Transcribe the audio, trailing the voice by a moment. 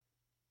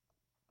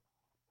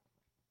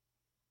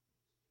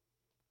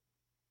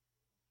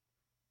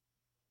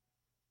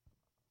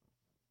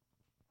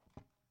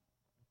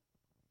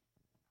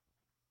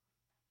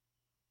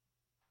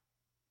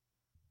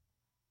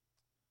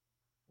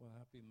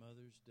happy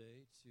Mother's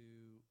Day to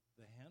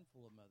the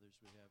handful of mothers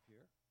we have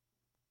here.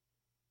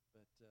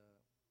 But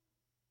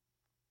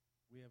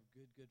we have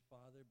good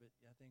father, but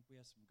I think we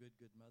have some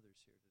good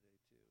mothers here today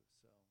too.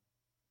 So,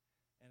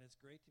 and it's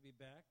great to be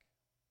back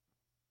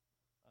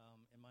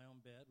in my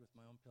own bed with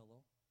my own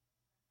pillow.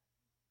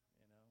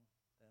 You know,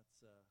 that's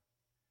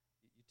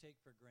you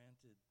take for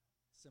granted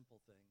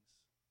simple things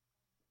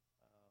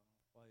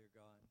while you're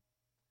gone.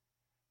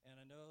 And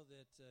I know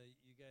that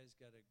you guys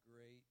got a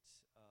great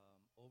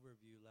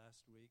overview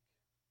last week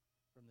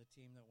from the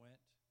team that went.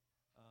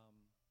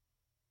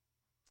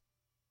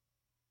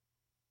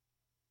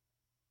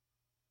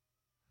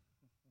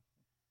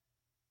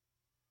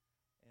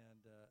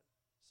 And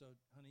so,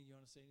 honey, you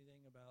want to say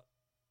anything about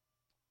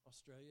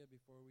Australia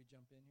before we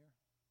jump in here?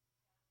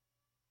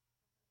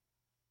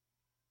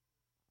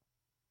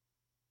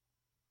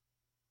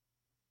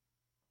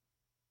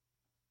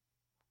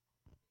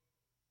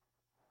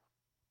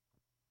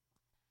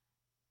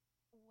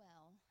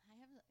 Well, I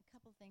have a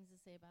couple things to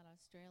say about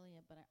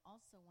Australia, but I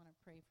also want to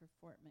pray for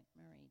Fort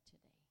McMurray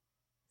today.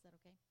 Is that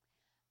okay?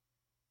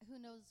 Who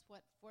knows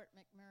what Fort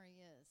McMurray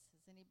is?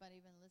 Has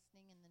anybody been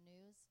listening in the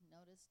news?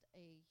 Noticed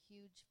a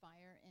huge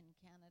fire in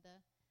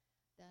Canada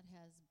that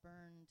has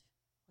burned,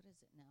 what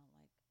is it now,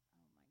 like,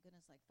 oh my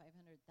goodness, like 500,000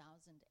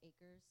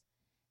 acres.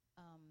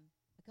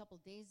 A couple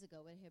days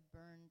ago, it had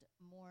burned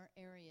more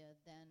area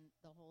than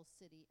the whole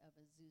city of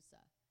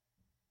Azusa.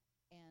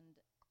 And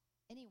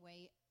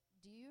anyway,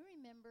 do you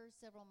remember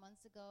several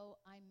months ago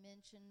I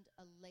mentioned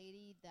a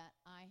lady that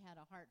I had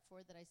a heart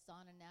for that I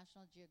saw in a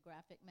National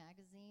Geographic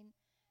magazine?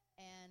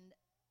 And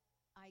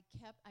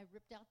I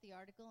ripped out the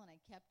article and I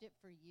kept it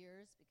for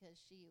years because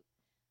she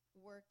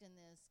worked in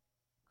this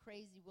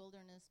crazy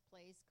wilderness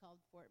place called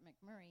Fort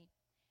McMurray.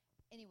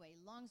 Anyway,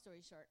 long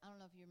story short, I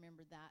don't know if you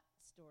remember that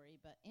story,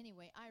 but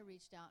anyway, I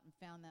reached out and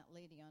found that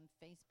lady on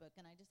Facebook,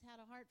 and I just had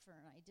a heart for her,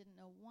 and I didn't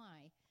know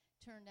why.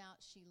 Turned out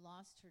she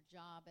lost her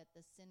job at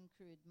the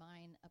Syncrude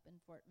mine up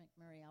in Fort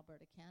McMurray,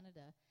 Alberta,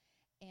 Canada,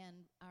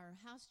 and our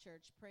house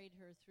church prayed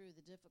her through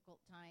the difficult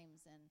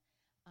times, and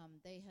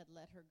they had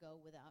let her go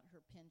without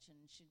her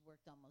pension. She'd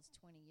worked almost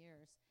 20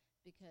 years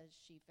because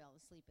she fell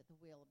asleep at the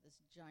wheel of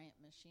this giant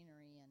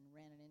machinery and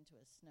ran it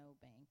into a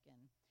snowbank,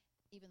 and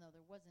even though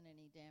there wasn't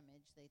any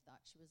damage, they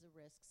thought she was a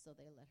risk, so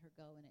they let her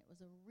go, and it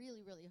was a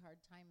really, really hard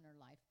time in her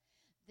life.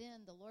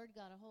 Then the Lord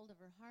got a hold of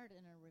her heart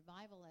in a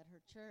revival at her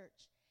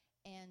church,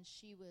 and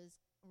she was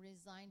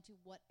resigned to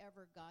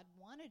whatever God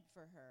wanted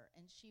for her,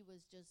 and she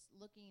was just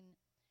looking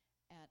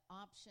at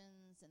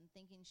options and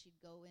thinking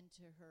she'd go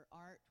into her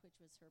art, which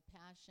was her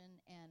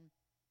passion,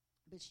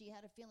 but she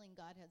had a feeling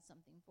God had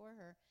something for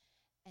her.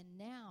 And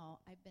now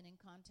I've been in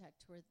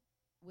contact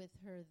with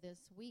her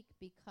this week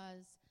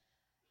because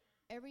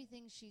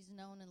everything she's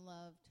known and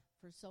loved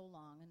for so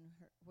long, and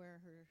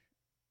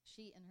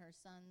she and her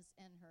sons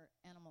and her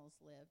animals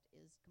lived,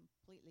 is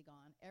completely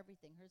gone.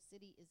 Everything, her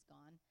city is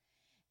gone,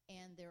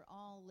 and they're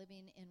all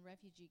living in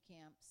refugee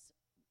camps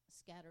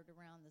scattered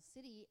around the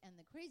city.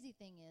 And the crazy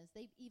thing is,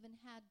 they've even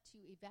had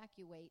to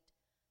evacuate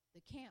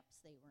the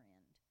camps they were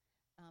in.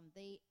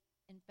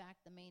 In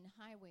fact, the main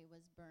highway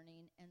was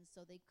burning, and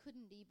so they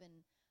couldn't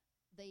even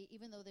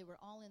though they were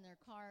all in their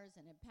cars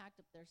and had packed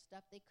up their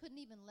stuff, they couldn't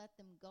even let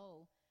them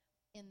go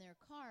in their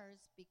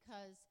cars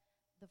because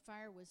the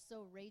fire was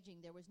so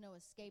raging. There was no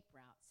escape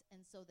routes,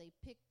 and so they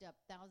picked up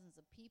thousands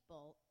of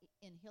people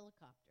in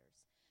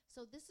helicopters.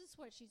 So this is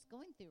what she's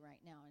going through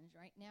right now, and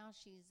right now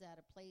she's at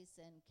a place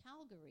in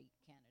Calgary,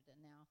 Canada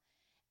now,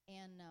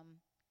 and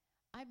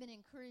I've been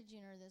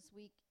encouraging her this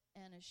week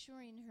and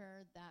assuring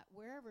her that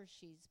wherever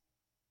she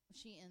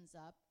ends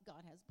up,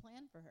 God has a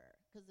plan for her,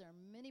 because there are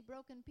many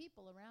broken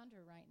people around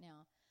her right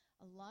now.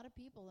 A lot of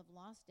people have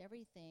lost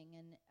everything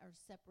and are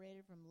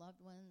separated from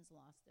loved ones,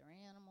 lost their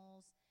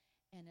animals,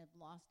 and have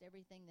lost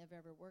everything they've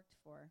ever worked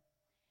for.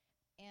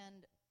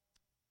 And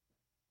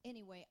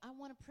anyway, I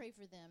want to pray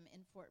for them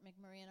in Fort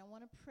McMurray, and I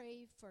want to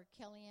pray for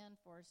Kellyanne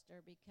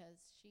Forster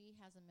because she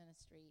has a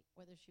ministry.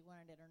 Whether she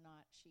wanted it or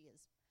not, she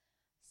is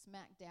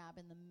smack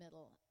dab in the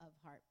middle of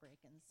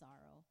heartbreak and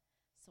sorrow.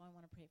 So I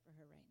want to pray for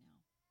her right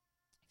now.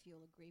 If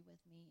you'll agree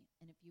with me,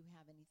 and if you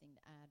have anything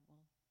to add,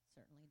 we'll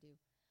certainly do.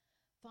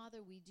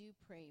 Father, we do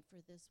pray for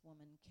this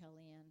woman,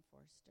 Kellyanne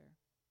Forster.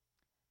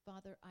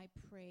 Father, I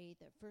pray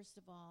that, first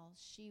of all,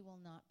 she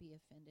will not be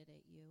offended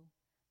at you,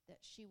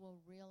 that she will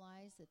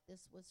realize that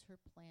this was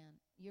her plan,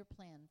 your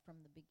plan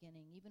from the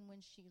beginning. Even when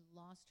she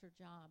lost her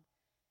job,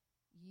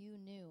 you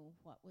knew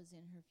what was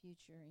in her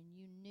future, and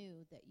you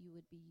knew that you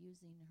would be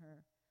using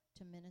her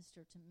to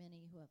minister to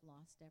many who have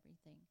lost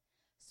everything.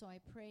 So I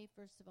pray,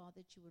 first of all,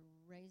 that you would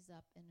raise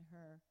up in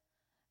her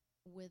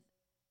with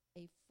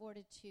a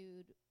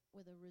fortitude,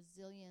 with a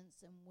resilience,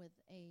 and with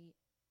a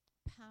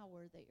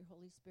power that your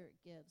Holy Spirit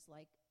gives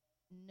like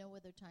no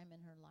other time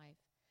in her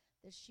life,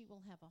 that she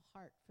will have a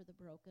heart for the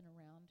broken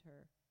around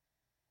her.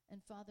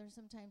 And Father,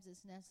 sometimes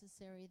it's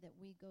necessary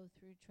that we go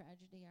through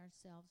tragedy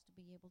ourselves to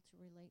be able to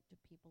relate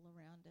to people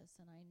around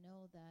us. And I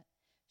know that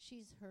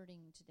She's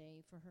hurting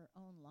today for her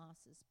own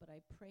losses, but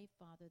I pray,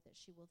 Father, that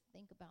she will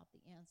think about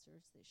the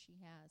answers that she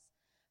has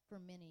for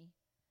many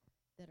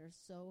that are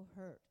so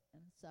hurt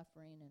and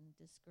suffering and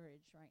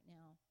discouraged right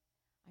now.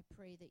 I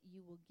pray that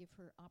you will give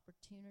her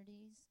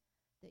opportunities,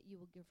 that you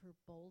will give her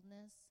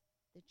boldness,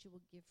 that you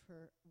will give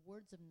her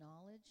words of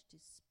knowledge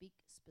to speak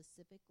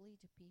specifically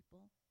to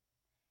people.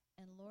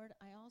 And Lord,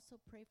 I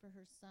also pray for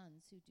her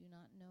sons who do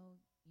not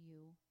know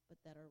you, but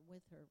that are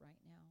with her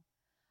right now.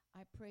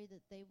 I pray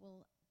that they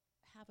will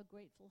have a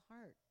grateful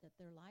heart that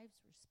their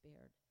lives were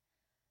spared,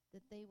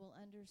 that they will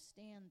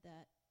understand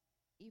that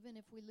even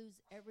if we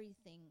lose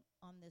everything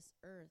on this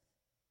earth,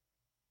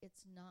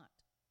 it's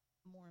not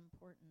more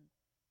important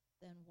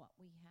than what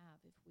we have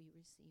if we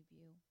receive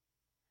you.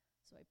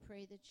 So I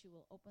pray that you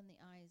will open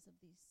the eyes of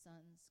these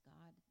sons,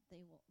 God.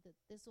 That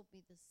this will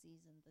be the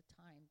season, the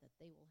time that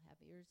they will have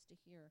ears to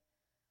hear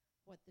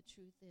what the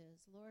truth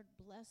is. Lord,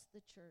 bless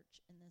the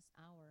church in this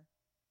hour.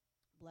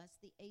 Bless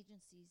the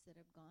agencies that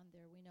have gone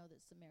there. We know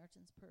that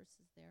Samaritan's Purse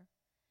is there.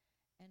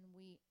 And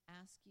we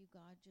ask you,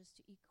 God, just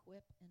to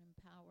equip and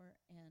empower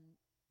and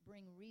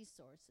bring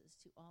resources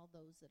to all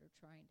those that are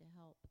trying to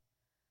help.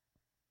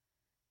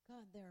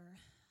 God, there are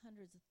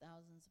hundreds of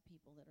thousands of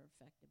people that are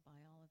affected by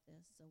all of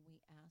this. So we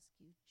ask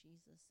you,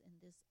 Jesus,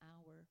 in this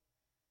hour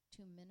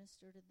to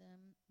minister to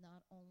them,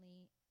 not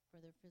only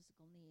for their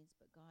physical needs,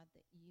 but God,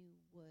 that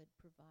you would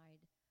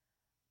provide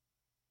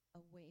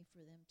a way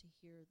for them to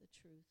hear the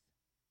truth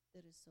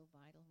that is so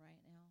vital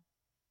right now.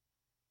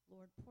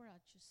 Lord, pour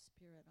out your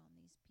Spirit on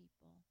these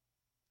people.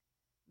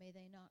 May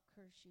they not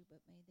curse you,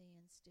 but may they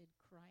instead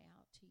cry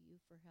out to you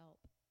for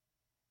help.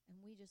 And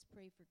we just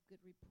pray for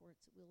good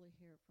reports that we'll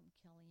hear from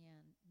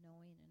Kellyanne,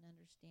 knowing and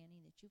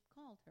understanding that you've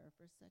called her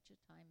for such a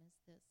time as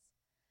this.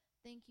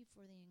 Thank you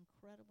for the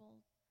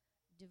incredible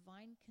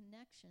divine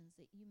connections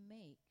that you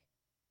make.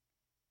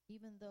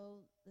 Even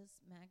though this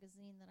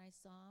magazine that I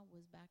saw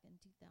was back in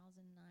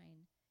 2009,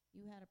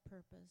 you had a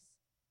purpose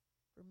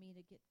for me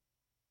to get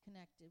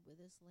connected with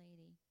this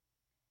lady.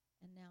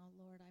 And now,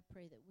 Lord, I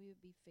pray that we would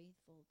be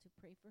faithful to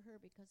pray for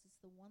her, because it's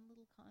the one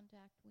little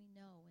contact we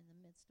know in the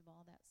midst of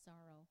all that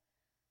sorrow.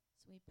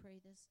 So we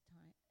pray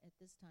at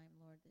this time,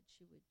 Lord, that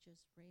you would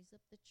just raise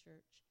up the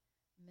church,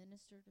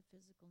 minister to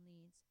physical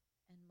needs,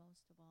 and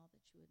most of all,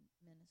 that you would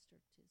minister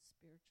to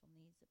spiritual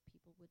needs, that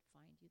people would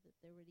find you, that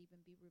there would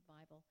even be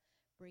revival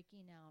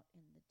breaking out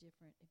in the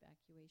different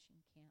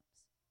evacuation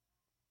camps.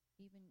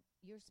 Even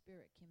your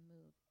Spirit can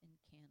move in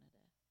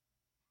Canada.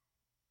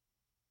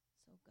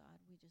 So,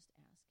 God, we just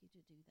ask you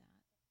to do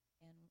that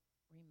and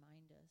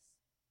remind us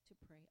to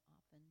pray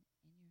often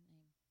in your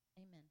name.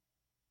 Amen.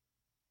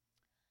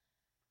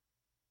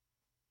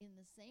 In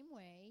the same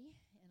way,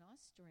 in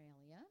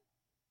Australia,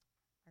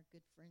 our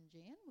good friend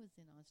Jan was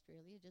in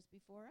Australia just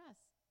before us.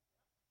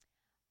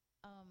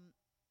 I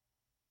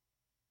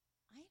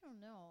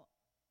don't know.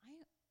 I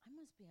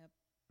must be a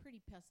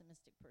pretty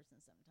pessimistic person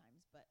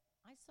sometimes, but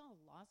I saw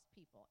lost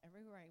people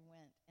everywhere I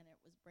went, and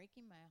it was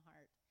breaking my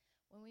heart.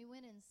 When we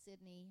went in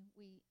Sydney,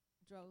 we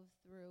drove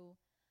through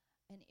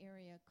an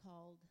area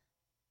called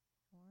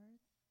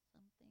North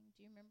something. Do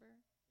you remember?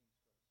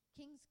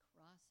 King's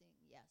Crossing,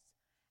 yes.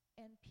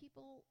 And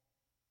people,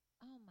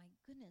 oh my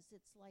goodness,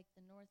 it's like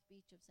the North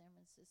Beach of San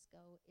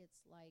Francisco.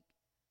 It's like,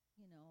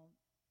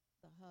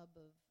 the hub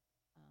of,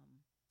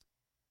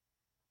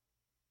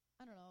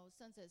 I don't know,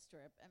 Sunset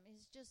Strip. I mean,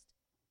 it's just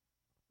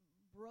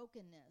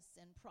brokenness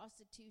and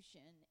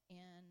prostitution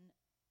and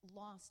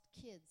lost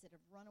kids that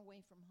have run away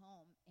from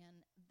home.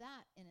 And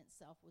that in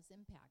itself was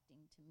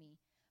impacting to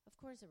me. Of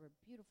course, there were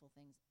beautiful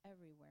things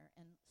everywhere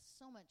and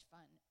so much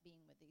fun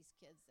being with these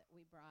kids that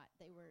we brought.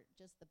 They were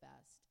just the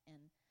best.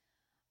 And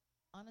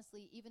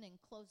honestly, even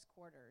in close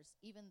quarters,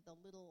 even the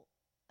little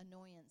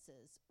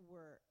annoyances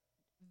were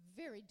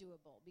very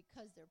doable,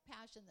 because their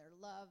passion, their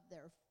love,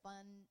 their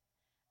fun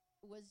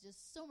was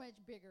just so much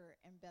bigger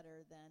and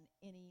better than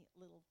any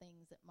little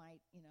things that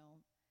might,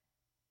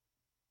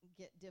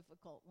 get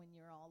difficult when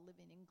you're all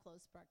living in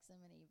close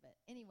proximity.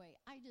 But anyway,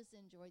 I just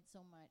enjoyed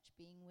so much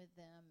being with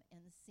them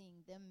and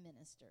seeing them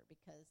minister,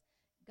 because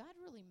God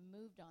really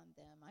moved on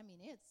them. I mean,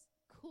 it's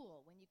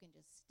cool when you can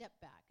just step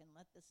back and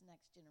let this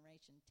next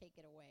generation take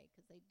it away,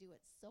 because they do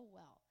it so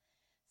well.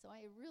 So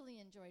I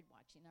really enjoyed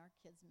watching our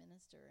kids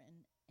minister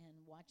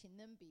and watching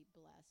them be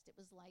blessed. It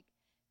was like,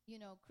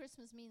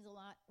 Christmas means a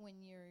lot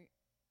when you're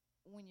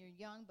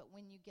young, but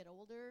when you get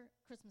older,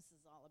 Christmas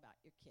is all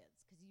about your kids,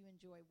 because you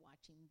enjoy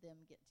watching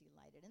them get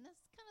delighted. And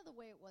that's kind of the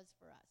way it was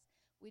for us.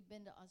 We'd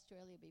been to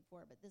Australia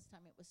before, but this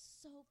time it was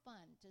so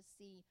fun to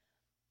see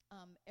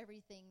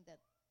everything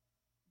that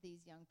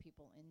these young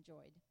people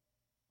enjoyed.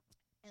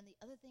 And the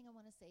other thing I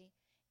want to say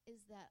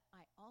is that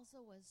I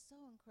also was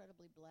so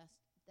incredibly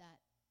blessed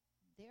that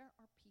there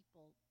are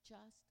people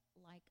just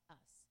like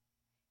us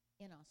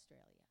in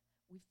Australia.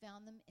 We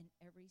found them in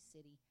every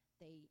city.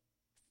 They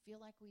feel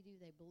like we do.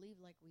 They believe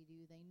like we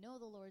do. They know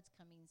the Lord's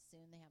coming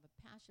soon. They have a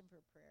passion for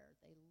prayer.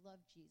 They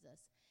love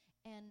Jesus.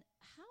 And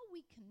how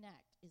we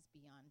connect is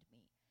beyond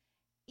me.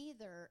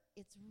 either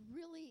it's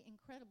really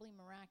incredibly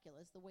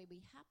miraculous the way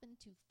we happen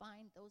to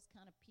find those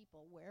kind of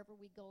people wherever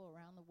we go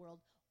around the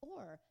world,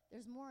 or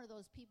there's more of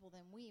those people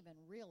than we even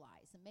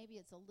realize, and maybe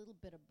it's a little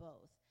bit of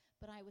both.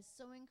 But I was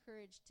so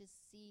encouraged to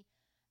see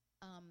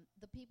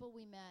the people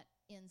we met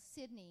in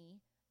Sydney,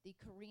 the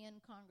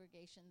Korean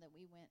congregation that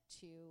we went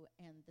to,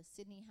 and the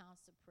Sydney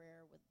House of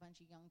Prayer with a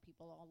bunch of young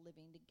people all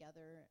living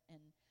together,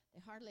 and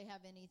they hardly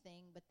have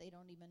anything, but they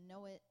don't even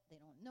know it. They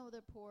don't know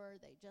they're poor.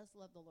 They just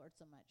love the Lord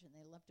so much, and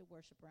they love to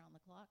worship around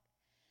the clock.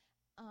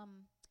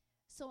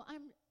 So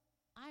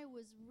I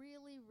was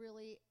really,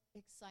 really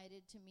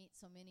excited to meet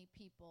so many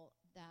people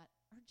that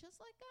are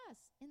just like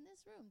us in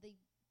this room. They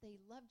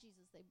love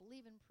Jesus. They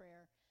believe in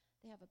prayer.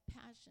 They have a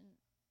passion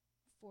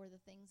for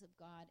the things of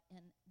God,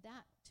 and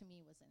that to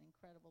me was an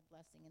incredible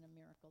blessing and a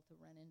miracle to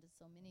run into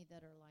so many that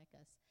are like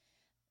us.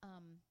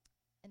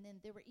 And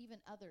then there were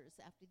even others,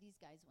 after these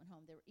guys went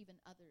home, there were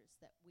even others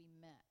that we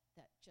met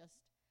that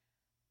just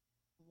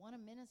want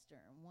to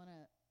minister and want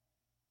to,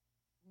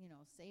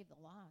 save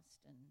the lost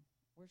and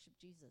worship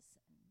Jesus.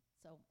 And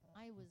so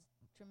I was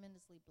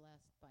tremendously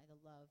blessed by the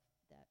love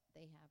that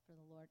they have for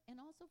the Lord and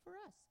also for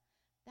us.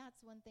 That's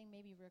one thing,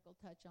 maybe Rick will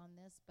touch on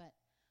this, but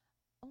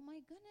oh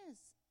my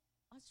goodness,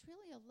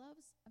 Australia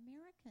loves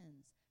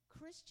Americans.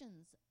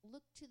 Christians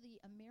look to the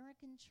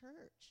American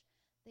church.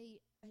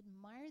 They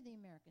admire the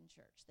American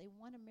church. They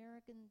want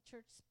American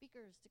church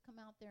speakers to come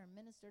out there and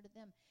minister to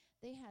them.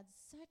 They had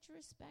such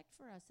respect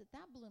for us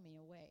that blew me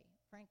away,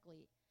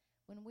 frankly.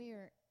 When we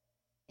were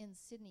in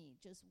Sydney,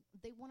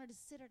 they wanted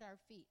to sit at our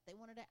feet. They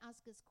wanted to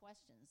ask us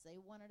questions. They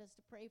wanted us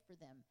to pray for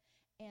them.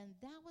 And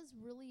that was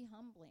really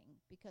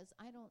humbling because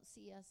I don't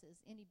see us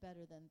as any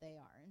better than they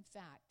are. In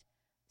fact,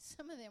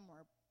 some of them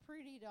were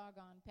pretty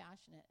doggone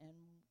passionate and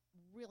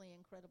really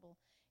incredible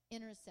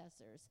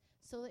intercessors.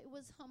 So it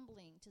was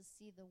humbling to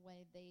see the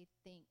way they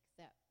think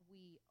that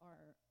we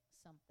are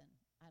something.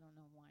 I don't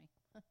know why.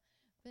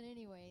 But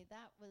anyway,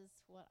 that was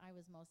what I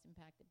was most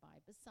impacted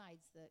by,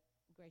 besides the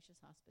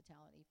gracious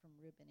hospitality from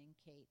Ruben and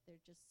Kate.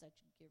 They're just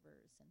such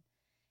givers. And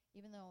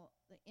even though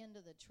the end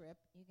of the trip,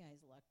 you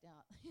guys lucked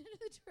out. The end of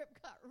the trip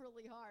got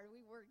really hard.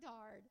 We worked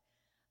hard.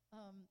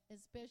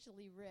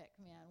 Especially Rick,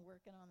 man,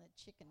 working on the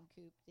chicken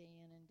coop day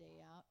in and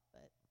day out.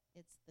 But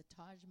it's the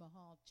Taj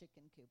Mahal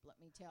chicken coop, let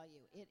me tell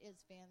you. It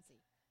is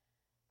fancy.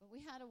 But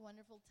we had a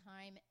wonderful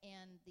time.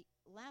 And the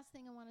last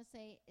thing I want to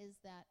say is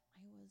that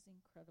I was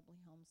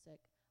incredibly homesick.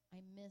 I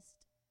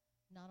missed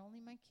not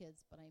only my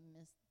kids, but I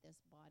missed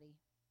this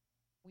body.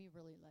 We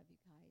really love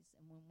you guys.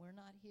 And when we're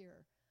not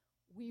here,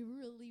 we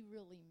really,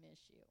 really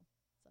miss you.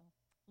 So,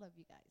 love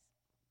you guys.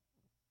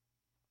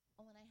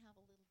 Oh, and I have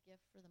a little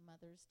gift for the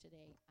mothers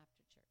today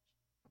after church.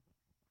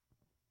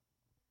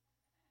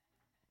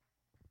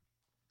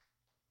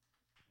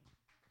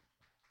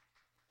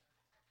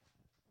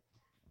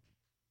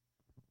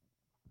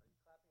 Are you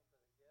clapping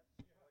for the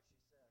gift? Yeah. What she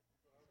said.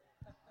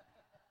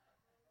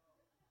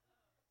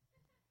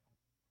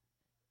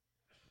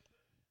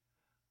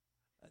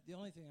 The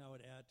only thing I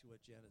would add to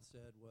what Janet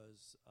said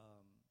was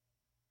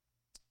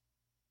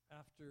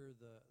after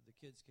the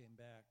kids came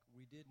back,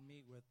 we did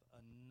meet with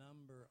a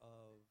number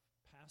of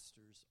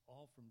pastors,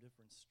 all from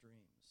different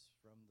streams,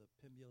 from the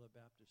Pimbula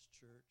Baptist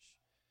Church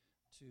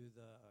to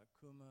the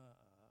Kuma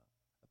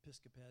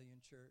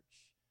Episcopalian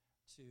Church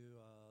to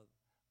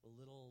the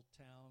little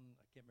town,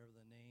 I can't remember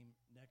the name,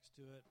 next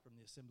to it, from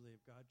the Assembly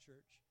of God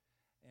Church.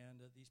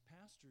 And these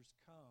pastors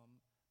come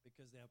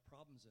because they have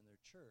problems in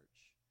their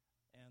church,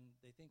 and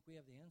they think we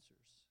have the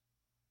answers.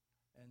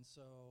 And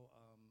so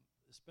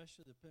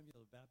especially the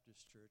Pimbula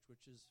Baptist Church,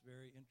 which is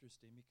very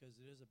interesting because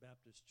it is a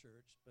Baptist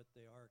church, but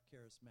they are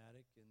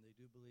charismatic and they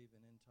do believe in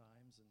end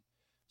times. And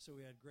so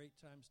we had great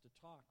times to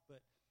talk.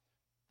 But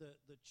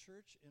the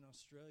church in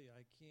Australia,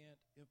 I can't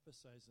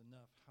emphasize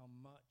enough how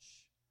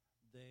much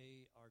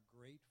they are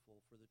grateful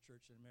for the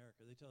church in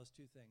America. They tell us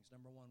two things.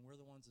 Number one, we're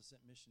the ones that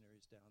sent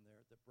missionaries down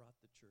there that brought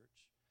the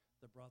church,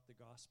 that brought the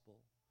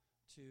gospel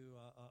to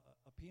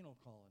a penal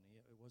colony.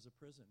 It was a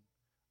prison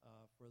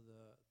for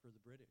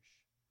the British.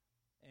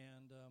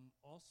 And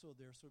also,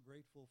 they're so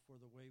grateful for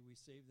the way we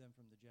saved them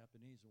from the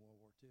Japanese in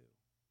World War II.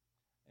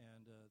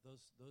 And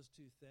those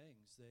two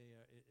things,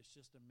 it's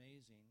just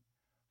amazing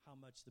how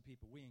much the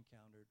people we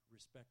encountered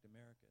respect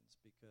Americans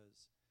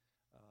because,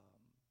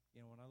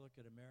 when I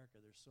look at America,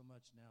 there's so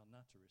much now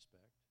not to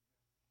respect,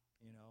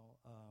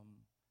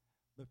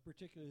 but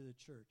particularly the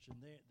church.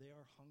 And they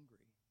are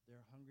hungry.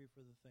 They're hungry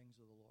for the things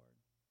of the Lord.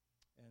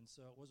 And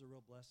so it was a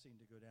real blessing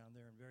to go down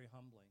there and very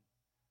humbling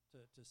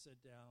to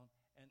sit down.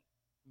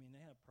 And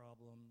they have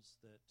problems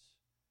that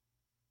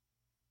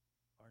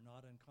are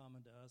not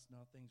uncommon to us,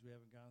 not things we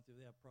haven't gone through.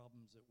 They have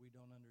problems that we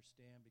don't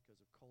understand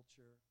because of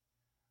culture.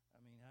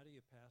 How do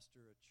you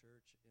pastor a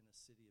church in a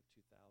city of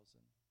 2,000?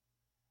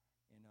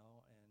 And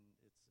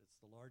it's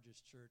the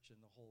largest church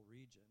in the whole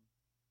region.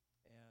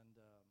 And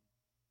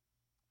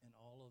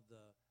all of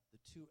the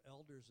two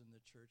elders in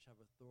the church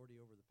have authority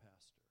over the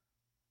pastor.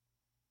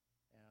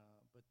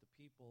 But the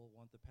people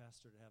want the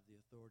pastor to have the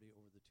authority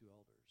over the two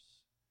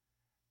elders.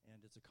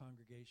 and it's a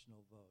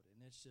congregational vote.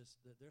 And it's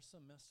just that there's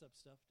some messed up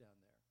stuff down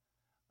there.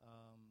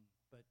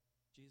 But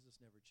Jesus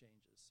never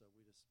changes, so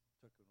we just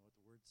took what the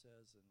Word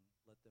says and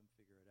let them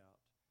figure it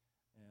out.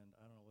 And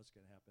I don't know what's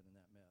going to happen in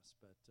that mess,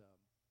 but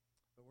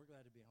we're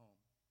glad to be home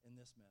in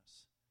this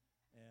mess.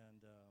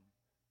 And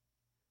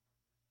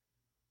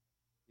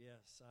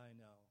yes, I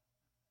know.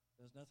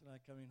 There's nothing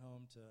like coming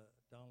home to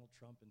Donald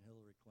Trump and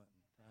Hillary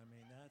Clinton. I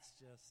mean, that's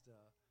just,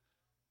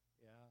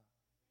 yeah.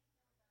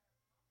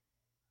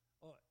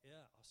 Oh,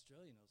 yeah,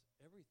 Australia knows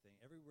everything.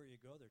 Everywhere you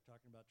go, they're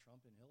talking about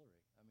Trump and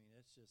Hillary. I mean,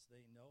 it's just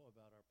they know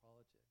about our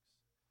politics,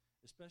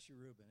 especially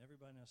Ruben.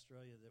 Everybody in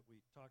Australia that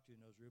we talk to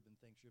knows Ruben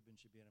thinks Ruben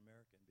should be an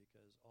American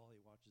because all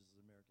he watches is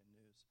American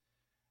news.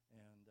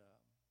 And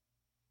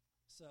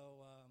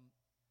so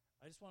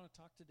I just want to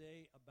talk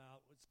today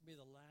about what's going to be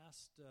the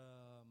last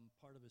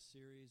part of a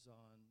series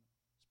on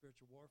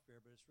spiritual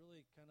warfare, but it's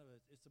really kind of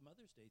it's a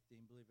Mother's Day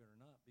theme, believe it or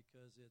not,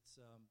 because it's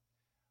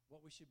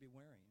what we should be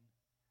wearing.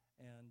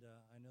 And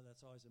I know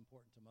that's always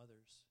important to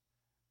mothers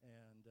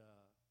and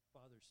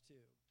fathers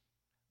too.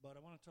 But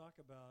I want to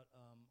talk about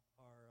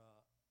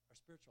our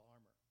spiritual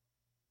armor.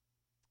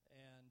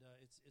 And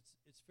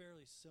it's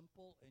fairly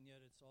simple, and yet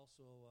it's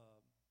also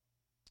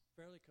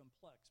fairly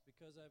complex,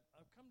 because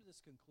I've come to this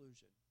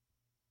conclusion.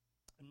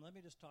 And let me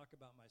just talk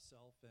about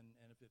myself, and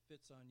if it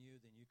fits on you,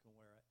 then you can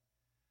wear it.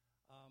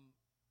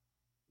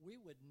 We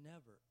would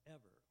never,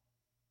 ever,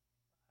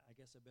 I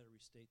guess I better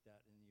restate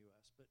that in the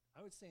U.S., but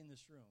I would say in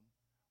this room,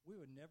 we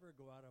would never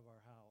go out of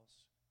our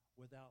house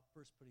without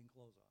first putting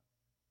clothes on.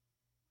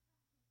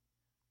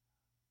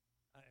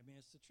 I mean,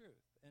 it's the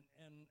truth.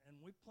 And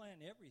we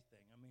plan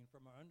everything. I mean,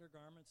 from our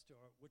undergarments to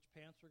which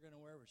pants we're going to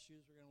wear, what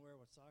shoes we're going to wear,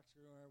 what socks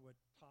we're going to wear, what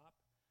top.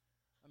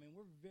 I mean,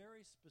 we're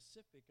very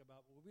specific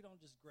about, we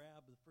don't just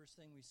grab the first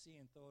thing we see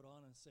and throw it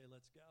on and say,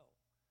 let's go.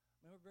 I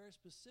mean, we're very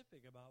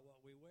specific about what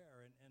we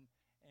wear. And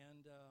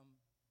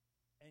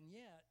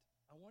yet,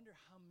 I wonder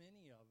how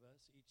many of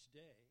us each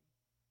day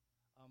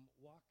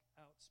walk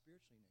out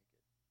spiritually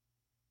naked.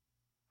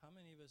 How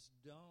many of us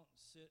don't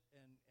sit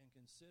and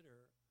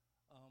consider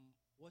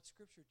what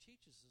Scripture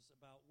teaches us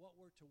about what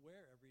we're to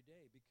wear every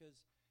day?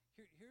 Because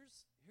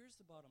here's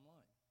the bottom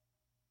line.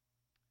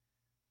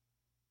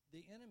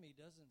 The enemy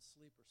doesn't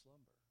sleep or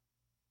slumber.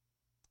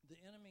 The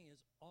enemy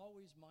is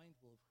always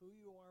mindful of who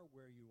you are,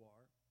 where you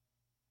are.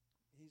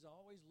 He's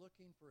always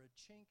looking for a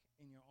chink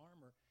in your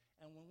armor.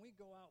 And when we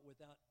go out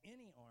without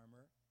any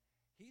armor,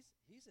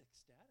 he's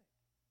ecstatic,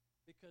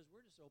 because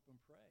we're just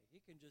open prey. He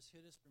can just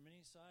hit us from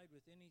any side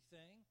with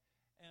anything.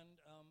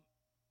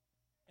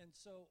 And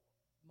so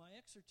my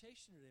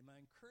exhortation today, my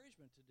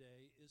encouragement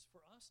today, is for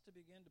us to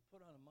begin to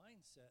put on a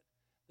mindset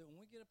that when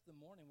we get up in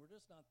the morning, we're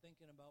just not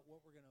thinking about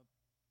what we're going to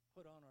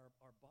put on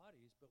our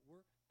bodies, but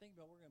we're thinking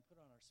about what we're going to put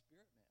on our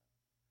spirit,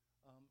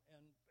 man.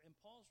 And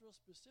Paul's real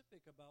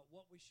specific about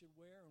what we should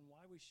wear and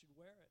why we should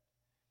wear it.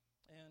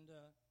 And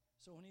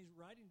so when he's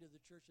writing to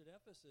the church at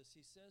Ephesus,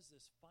 he says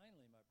this,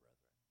 finally, my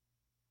brethren.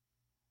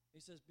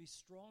 He says, be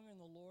strong in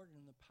the Lord and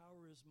in the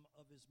power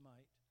of his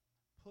might.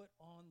 Put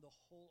on the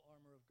whole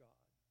armor of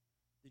God,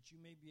 that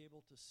you may be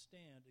able to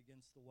stand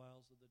against the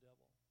wiles of the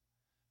devil.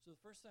 So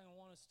the first thing I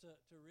want us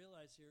to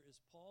realize here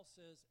is Paul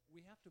says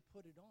we have to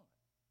put it on.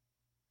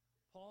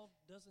 Paul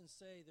doesn't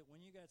say that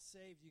when you got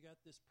saved, you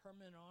got this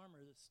permanent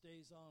armor that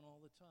stays on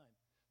all the time.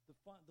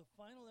 The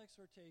final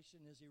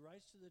exhortation is he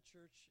writes to the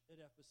church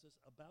at Ephesus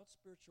about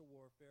spiritual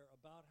warfare,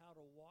 about how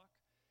to walk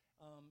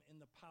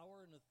in the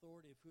power and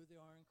authority of who they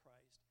are in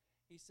Christ.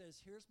 He says,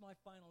 here's my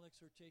final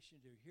exhortation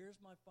to you. Here's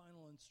my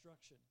final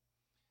instruction.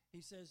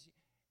 He says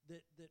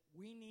that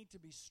we need to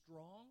be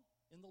strong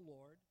in the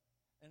Lord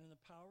and in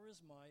the power of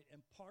his might, and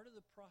part of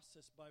the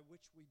process by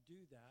which we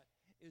do that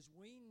is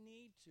we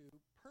need to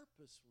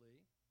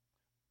purposefully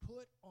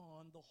put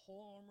on the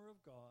whole armor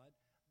of God.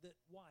 That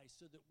why?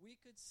 So that we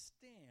could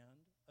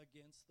stand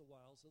against the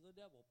wiles of the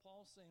devil.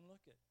 Paul's saying,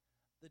 look it,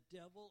 the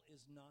devil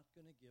is not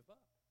going to give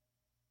up.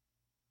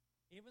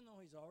 Even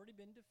though he's already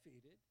been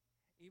defeated,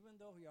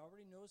 even though he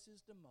already knows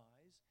his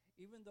demise,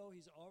 even though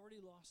he's already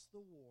lost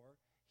the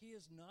war, he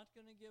is not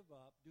going to give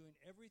up, doing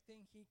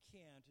everything he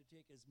can to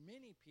take as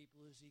many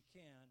people as he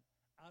can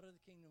out of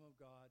the kingdom of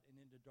God and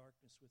into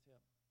darkness with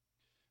him.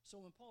 So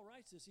when Paul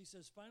writes this, he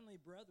says, finally,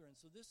 brethren.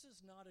 So this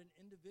is not an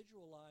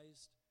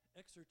individualized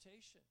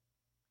exhortation.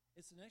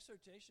 It's an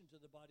exhortation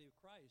to the body of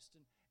Christ.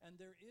 And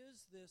there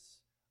is this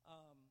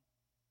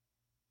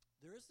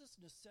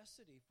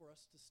necessity for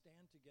us to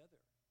stand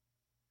together.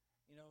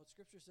 You know,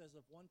 Scripture says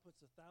if one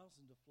puts 1,000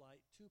 to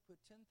flight, two put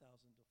 10,000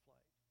 to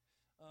flight.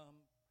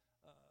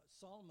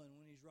 Solomon,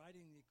 when he's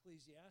writing the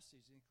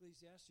Ecclesiastes, in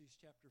Ecclesiastes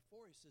chapter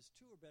 4, he says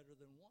two are better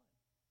than one.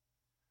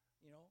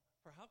 You know,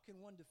 for how can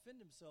one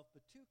defend himself,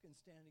 but two can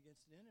stand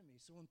against an enemy?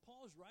 So when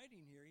Paul is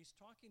writing here, he's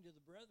talking to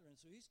the brethren.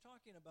 So he's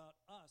talking about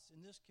us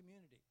in this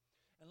community.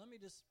 And let me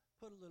just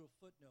put a little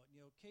footnote. You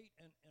know, Kate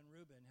and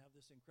Reuben have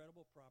this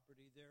incredible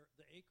property.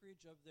 The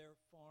acreage of their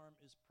farm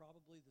is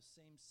probably the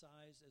same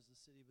size as the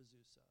city of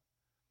Azusa.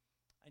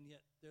 And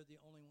yet they're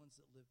the only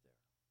ones that live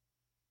there.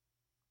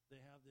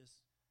 They have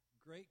this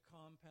great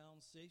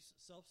compound,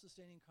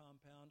 self-sustaining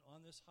compound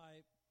on this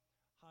high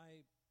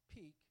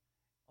peak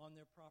on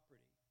their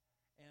property.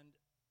 And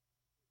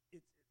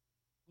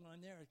when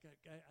I'm there,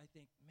 I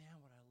think, man,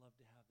 would I love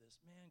to have this.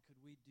 Man, could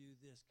we do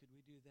this? Could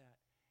we do that?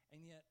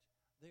 And yet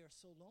they are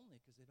so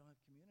lonely because they don't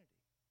have community.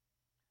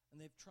 And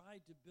they've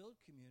tried to build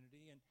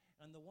community,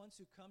 and the ones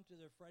who come to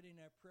their Friday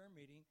night prayer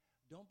meeting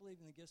don't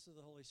believe in the gifts of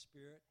the Holy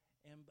Spirit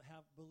and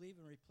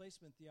believe in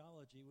replacement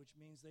theology, which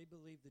means they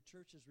believe the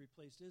church has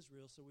replaced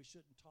Israel, so we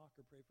shouldn't talk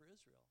or pray for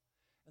Israel.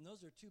 And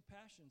those are two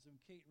passions in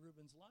Kate and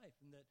Ruben's life,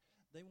 and that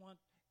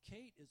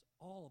Kate is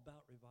all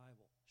about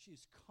revival.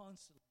 She's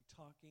constantly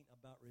talking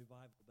about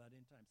revival, about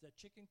end times. That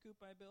chicken coop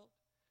I built,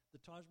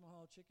 the Taj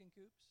Mahal chicken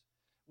coops,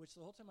 which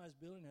the whole time I was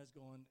building, I was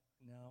going,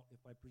 now,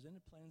 if I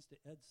presented plans to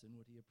Edson,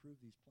 would he approve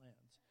these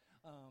plans?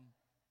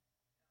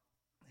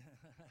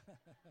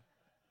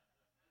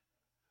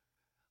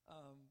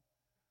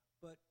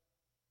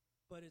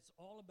 But it's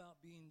all about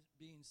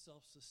being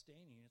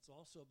self-sustaining. It's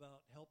also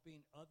about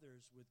helping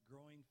others with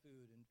growing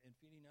food and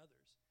feeding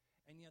others.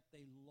 And yet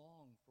they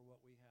long for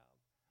what we have.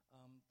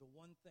 The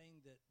one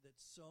thing that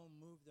so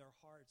moved their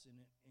hearts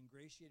and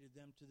ingratiated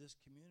them to this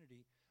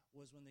community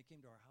was when they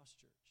came to our house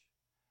church.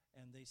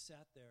 And they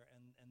sat there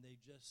and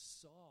they just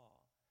saw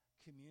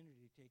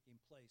community taking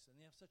place. And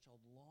they have such a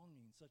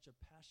longing, such a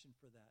passion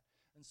for that.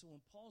 And so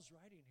when Paul's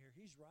writing here,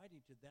 he's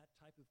writing to that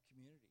type of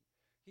community.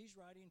 He's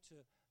writing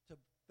to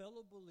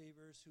fellow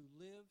believers who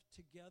live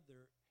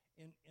together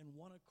in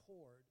one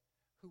accord,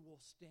 who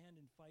will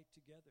stand and fight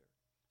together.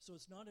 So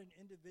it's not an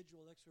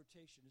individual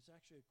exhortation. It's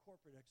actually a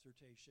corporate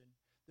exhortation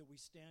that we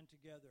stand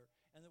together,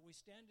 and that we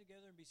stand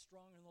together and be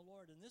strong in the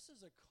Lord. And this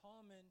is a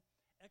common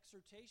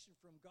exhortation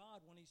from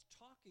God when he's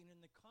talking in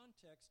the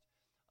context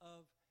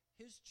of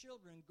his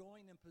children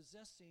going and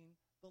possessing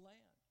the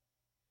land.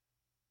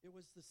 It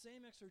was the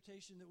same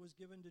exhortation that was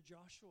given to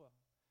Joshua.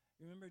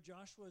 You remember,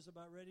 Joshua is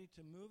about ready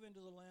to move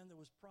into the land that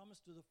was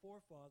promised to the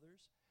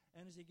forefathers.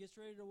 And as he gets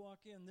ready to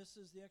walk in, this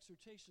is the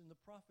exhortation the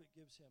prophet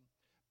gives him.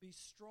 Be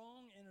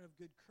strong and of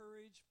good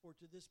courage, for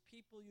to this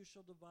people you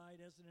shall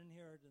divide as an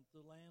inheritance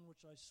the land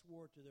which I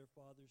swore to their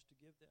fathers to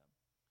give them.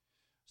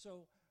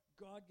 So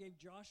God gave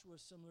Joshua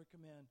a similar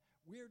command.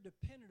 We are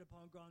dependent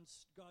upon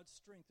God's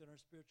strength in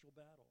our spiritual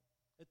battle.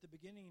 At the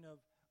beginning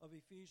of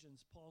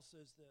Ephesians, Paul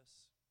says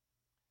this,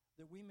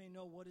 that we may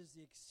know what is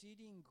the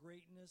exceeding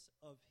greatness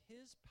of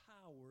his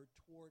power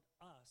toward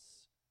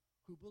us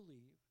who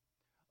believe,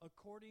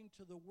 according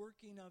to the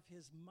working of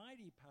his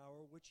mighty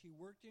power, which he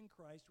worked in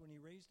Christ when he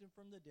raised him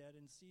from the dead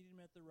and seated him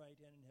at the right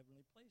hand in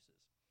heavenly places.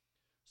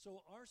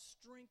 So our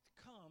strength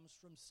comes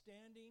from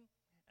standing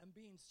and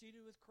being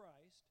seated with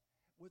Christ,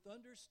 with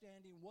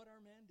understanding what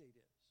our mandate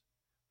is.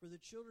 For the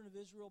children of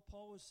Israel,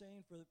 Paul was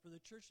saying, for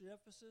the church at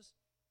Ephesus,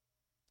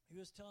 he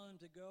was telling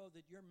them to go,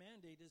 that your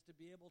mandate is to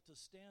be able to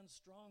stand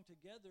strong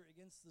together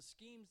against the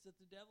schemes that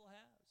the devil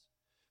has.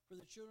 For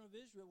the children of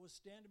Israel was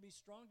stand to be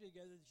strong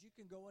together, that you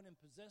can go in and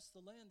possess the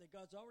land that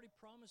God's already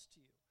promised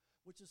to you,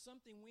 which is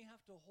something we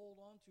have to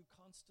hold on to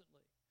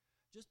constantly.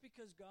 Just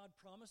because God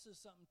promises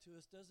something to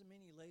us doesn't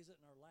mean he lays it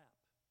in our lap.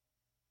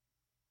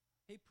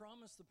 He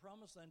promised the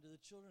promised land to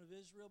the children of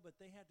Israel, but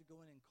they had to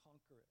go in and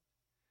conquer it.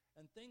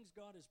 And things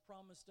God has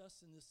promised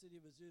us in the city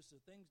of Azusa,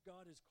 things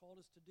God has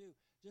called us to do,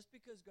 just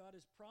because God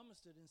has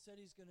promised it and said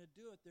he's going to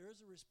do it, there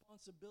is a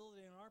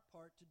responsibility on our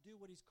part to do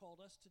what he's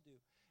called us to do.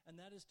 And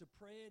that is to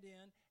pray it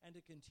in and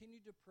to continue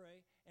to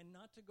pray, and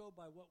not to go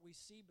by what we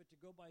see, but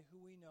to go by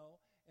who we know,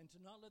 and to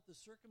not let the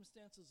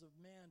circumstances of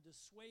man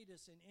dissuade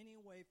us in any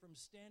way from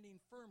standing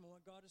firm on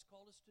what God has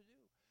called us to do.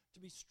 To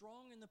be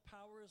strong in the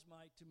power of his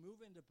might, to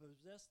move in to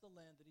possess the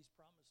land that he's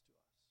promised to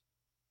us.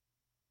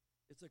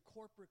 It's a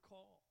corporate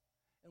call.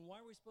 And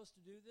why are we supposed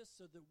to do this?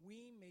 So that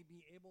we may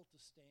be able to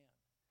stand.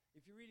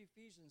 If you read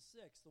Ephesians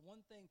 6, the one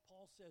thing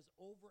Paul says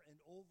over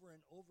and over and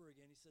over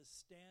again, he says,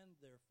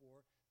 stand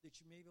therefore, that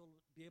you may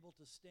be able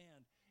to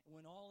stand. And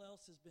when all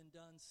else has been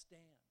done,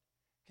 stand.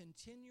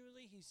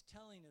 Continually, he's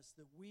telling us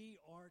that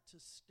we are to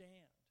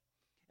stand.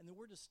 And the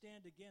word to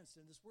stand against,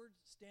 and this word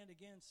stand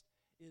against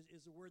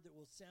is a word that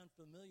will sound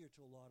familiar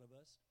to a lot of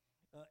us.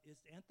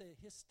 It's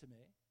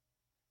antihisteme,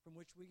 from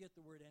which we get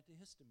the word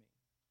antihistamine.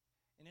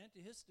 And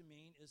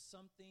antihistamine is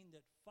something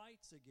that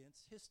fights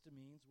against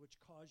histamines, which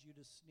cause you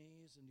to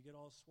sneeze and to get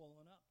all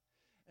swollen up.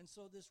 And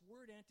so this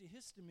word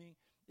antihistamine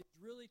is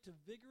really to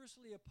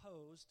vigorously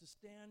oppose, to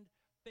stand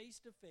face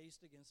to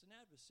face against an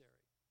adversary.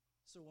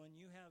 So when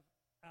you have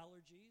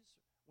allergies,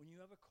 when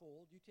you have a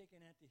cold, you take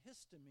an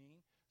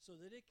antihistamine so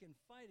that it can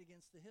fight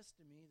against the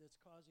histamine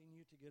that's causing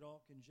you to get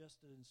all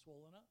congested and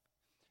swollen up.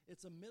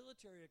 It's a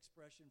military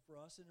expression for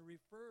us, and it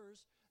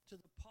refers to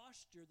the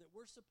posture that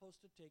we're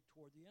supposed to take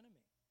toward the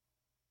enemy.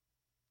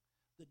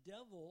 The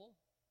devil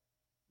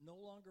no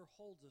longer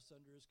holds us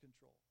under his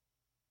control.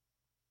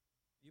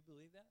 Do you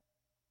believe that?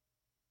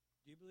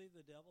 Do you believe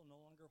the devil no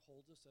longer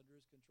holds us under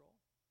his control?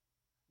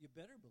 You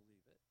better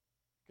believe it,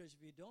 because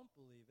if you don't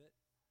believe it,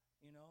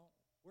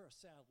 we're a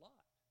sad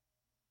lot.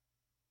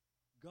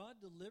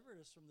 God delivered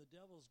us from the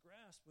devil's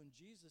grasp when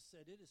Jesus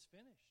said, it is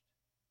finished.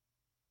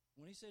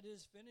 When he said it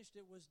is finished,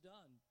 it was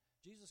done.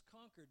 Jesus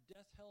conquered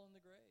death, hell, and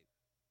the grave.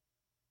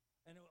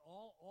 And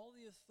all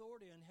the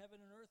authority on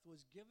heaven and earth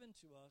was given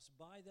to us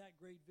by that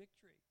great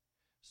victory.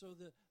 So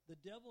the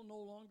devil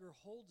no longer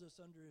holds us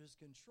under his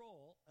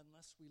control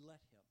unless we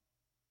let him.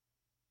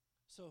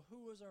 So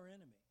who is our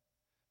enemy?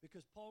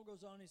 Because Paul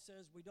goes on, he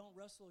says, we don't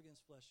wrestle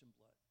against flesh and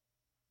blood,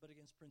 but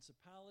against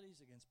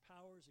principalities, against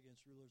powers,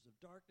 against rulers of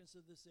darkness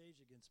of this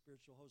age, against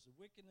spiritual hosts of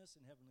wickedness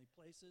in heavenly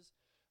places.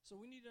 So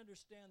we need to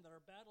understand that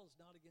our battle is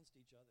not against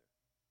each other.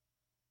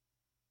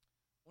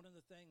 One of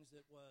the things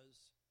that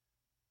was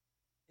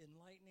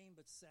enlightening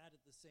but sad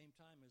at the same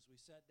time as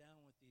we sat down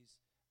with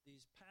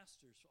these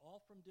pastors, all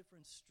from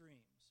different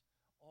streams,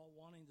 all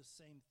wanting the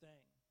same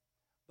thing,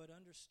 but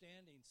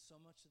understanding so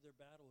much of their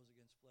battle was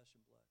against flesh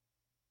and blood.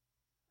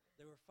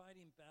 They were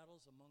fighting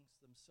battles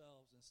amongst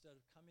themselves instead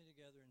of coming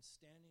together and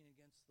standing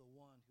against the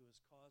one who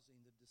is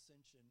causing the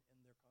dissension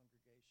in their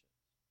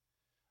congregations.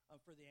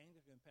 For the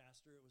Anglican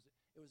pastor, it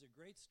was a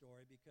great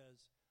story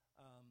because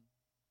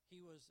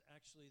he was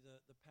actually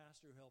the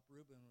pastor who helped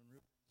Reuben when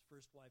Reuben's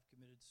first wife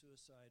committed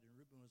suicide, and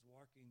Reuben was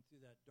walking through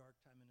that dark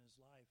time in his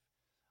life.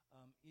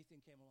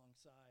 Ethan came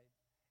alongside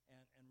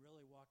and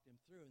really walked him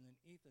through, and then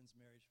Ethan's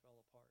marriage fell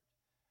apart.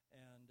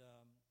 And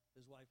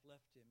his wife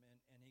left him,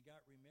 and he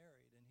got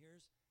remarried. And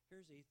here's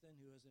Ethan,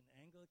 who is an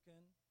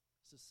Anglican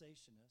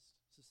cessationist.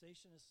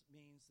 Cessationist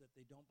means that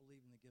they don't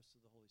believe in the gifts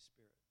of the Holy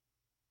Spirit.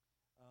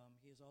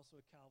 He is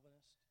also a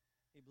Calvinist.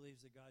 He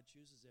believes that God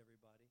chooses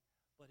everybody.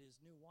 But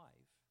his new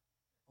wife,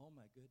 oh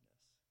my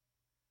goodness,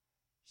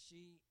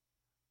 she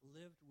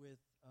lived with,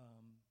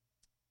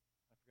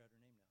 I forgot her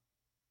name now.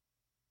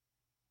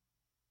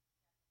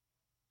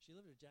 She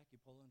lived with Jackie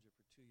Pollinger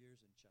for 2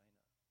 years in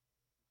China.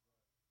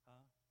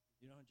 Huh?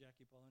 You know who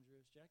Jackie Pollinger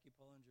is? Jackie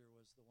Pollinger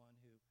was the one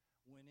who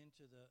went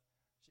into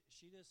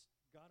she just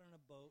got on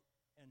a boat,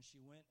 and she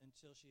went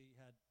until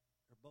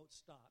her boat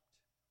stopped,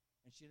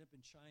 and she ended up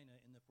in China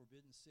in the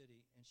Forbidden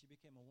City, and she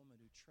became a woman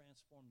who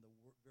transformed the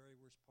very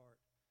worst part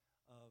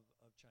of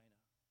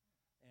China.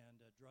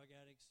 And drug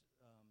addicts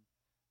and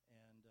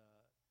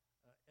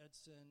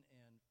Edson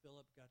and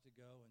Philip got to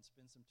go and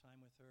spend some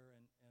time with her,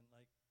 and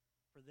like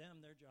for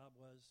them, their job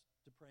was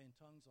to pray in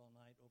tongues all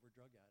night over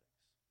drug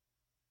addicts.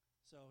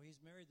 So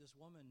he's married this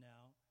woman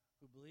now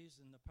who believes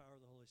in the power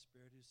of the Holy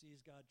Spirit, who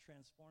sees God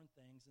transform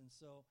things. And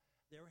so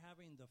they were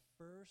having the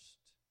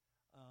first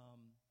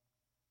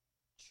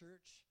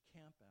church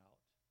camp out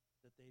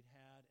that they'd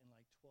had in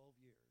like 12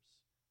 years.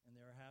 And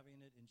they were having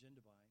it in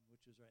Jindabyne,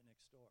 which was right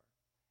next door.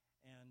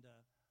 And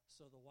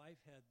so the wife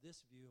had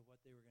this view of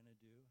what they were going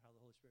to do, how the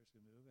Holy Spirit was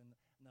going to move. And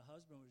the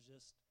husband was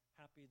just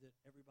happy that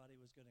everybody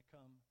was going to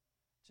come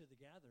to the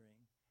gathering.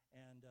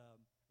 And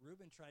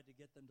Reuben tried to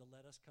get them to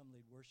let us come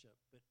lead worship,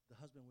 but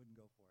the husband wouldn't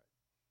go for it.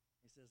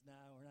 He says,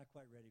 no, we're not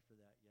quite ready for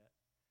that yet.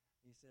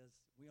 He says,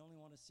 we only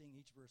want to sing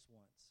each verse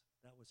once.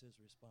 That was his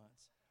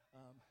response.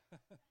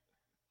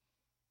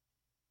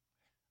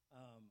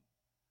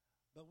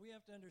 But we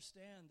have to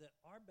understand that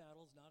our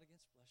battle is not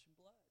against flesh and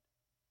blood.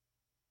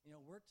 You know,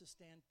 we're to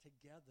stand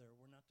together.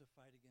 We're not to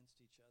fight against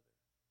each other.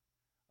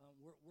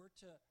 We're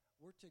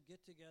to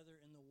get together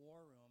in the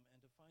war room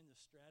and to find the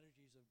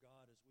strategies of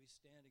God as we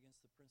stand against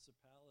the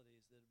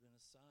principalities that have been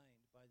assigned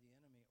by the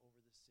enemy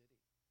over the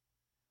city,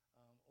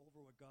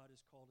 over what God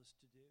has called us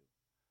to do.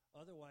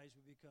 Otherwise,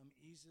 we become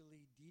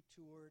easily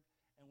detoured,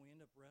 and we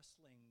end up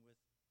wrestling with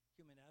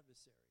human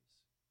adversaries.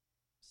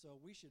 So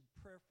we should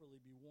prayerfully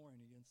be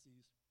warring against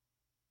these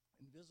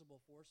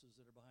invisible forces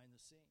that are behind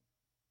the scene.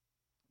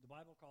 The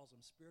Bible calls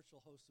them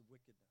spiritual hosts of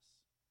wickedness.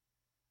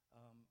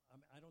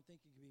 I don't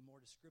think you can be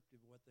more descriptive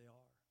of what they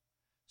are.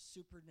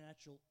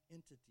 Supernatural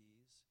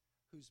entities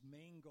whose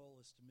main goal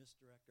is to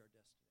misdirect our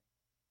destiny.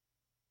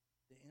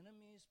 The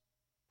enemy's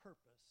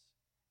purpose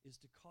is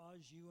to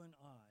cause you and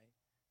I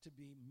to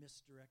be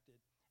misdirected.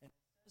 And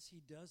it says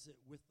he does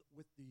it with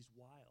these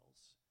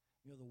wiles,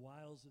 you know, the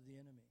wiles of the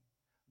enemy.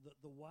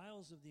 The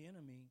wiles of the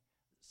enemy,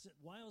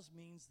 wiles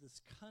means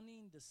this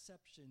cunning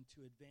deception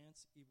to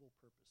advance evil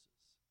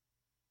purposes.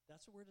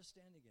 That's what we're to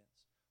stand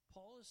against.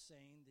 Paul is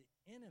saying the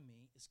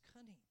enemy is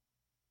cunning.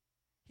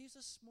 He's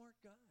a smart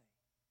guy.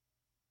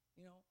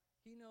 You know,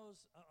 he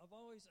knows,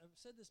 I've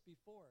said this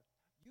before,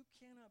 you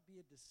cannot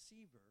be a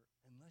deceiver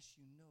unless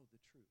you know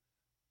the truth.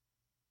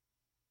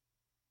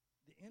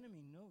 The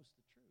enemy knows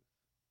the truth.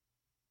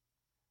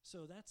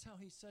 So that's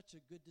how he's such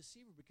a good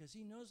deceiver, because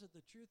he knows what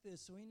the truth is.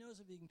 So he knows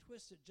if he can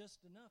twist it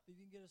just enough, if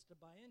he can get us to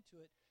buy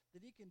into it,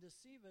 that he can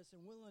deceive us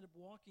and we'll end up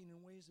walking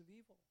in ways of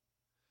evil.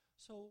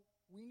 So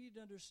we need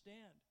to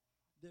understand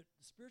that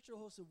the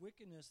spiritual hosts of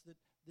wickedness, that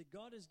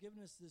God has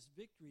given us this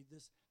victory.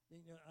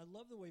 I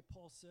love the way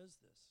Paul says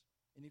this.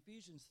 In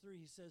Ephesians 3,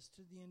 he says,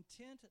 to the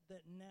intent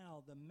that now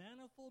the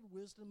manifold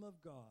wisdom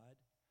of God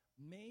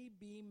may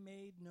be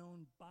made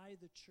known by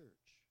the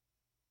church.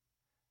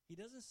 He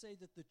doesn't say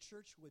that the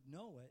church would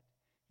know it.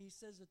 He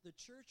says that the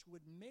church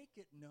would make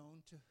it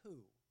known to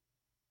who?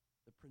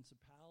 The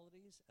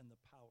principalities and the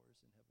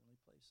powers in heavenly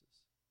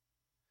places.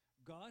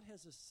 God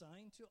has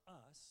assigned to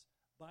us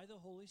by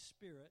the Holy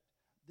Spirit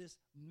this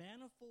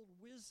manifold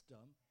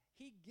wisdom,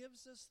 he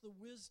gives us the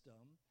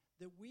wisdom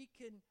that we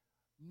can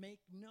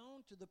make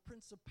known to the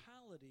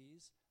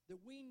principalities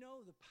that we know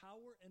the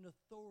power and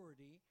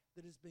authority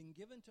that has been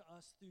given to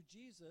us through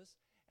Jesus,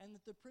 and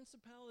that the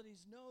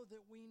principalities know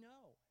that we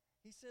know.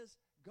 He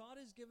says God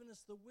has given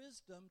us the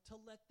wisdom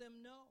to let them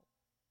know.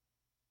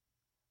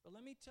 But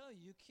let me tell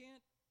you, you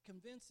can't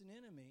convince an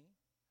enemy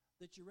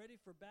that you're ready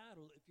for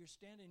battle if you're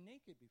standing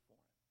naked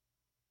before him.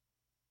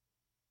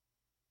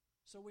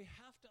 So we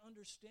have to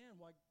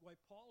understand why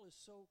Paul is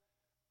so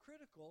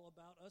critical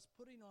about us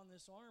putting on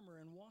this armor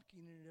and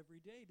walking in it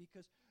every day,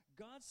 because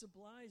God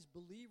supplies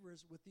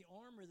believers with the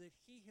armor that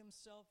he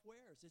himself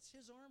wears. It's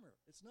his armor.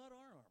 It's not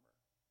our armor.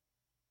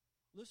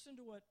 Listen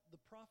to what the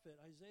prophet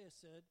Isaiah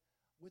said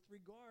with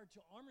regard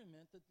to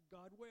armament that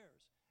God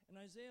wears. In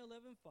Isaiah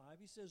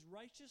 11:5, he says,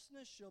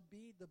 righteousness shall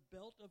be the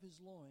belt of his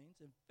loins,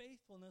 and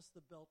faithfulness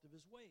the belt of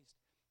his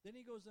waist. Then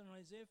he goes on in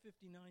Isaiah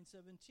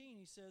 59:17,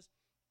 he says,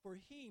 for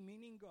he,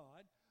 meaning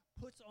God,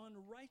 puts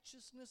on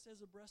righteousness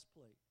as a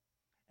breastplate,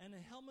 and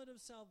a helmet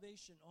of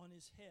salvation on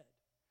his head.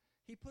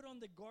 He put on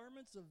the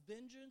garments of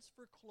vengeance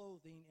for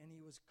clothing, and he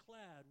was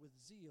clad with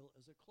zeal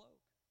as a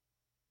cloak.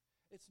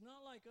 It's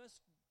not like us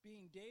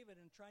being David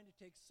and trying to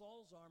take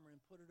Saul's armor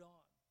and put it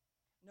on.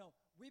 No,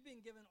 we've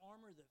been given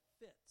armor that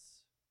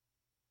fits.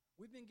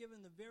 We've been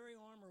given the very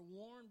armor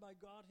worn by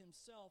God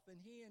himself, and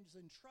he has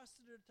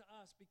entrusted it to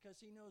us because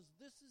he knows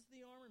this is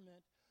the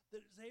armament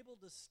that is able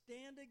to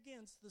stand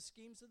against the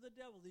schemes of the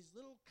devil, these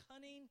little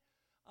cunning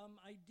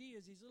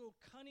ideas, these little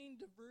cunning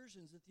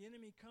diversions that the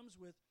enemy comes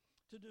with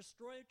to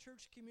destroy a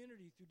church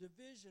community through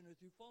division or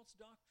through false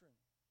doctrine.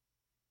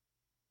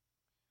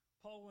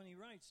 Paul, when he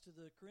writes to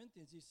the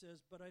Corinthians, he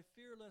says, but I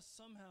fear lest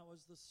somehow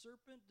as the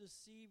serpent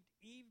deceived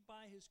Eve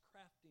by his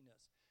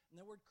craftiness. And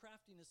the word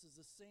craftiness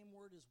is the same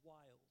word as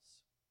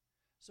wiles.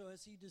 So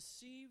as he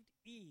deceived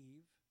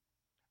Eve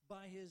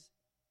by his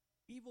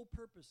evil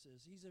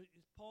purposes,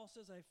 Paul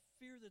says, I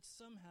fear that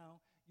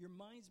somehow your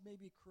minds may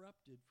be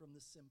corrupted from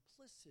the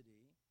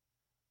simplicity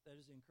that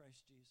is in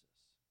Christ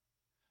Jesus.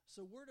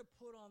 So we're to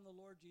put on the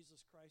Lord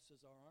Jesus Christ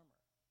as our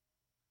armor.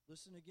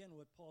 Listen again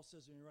what Paul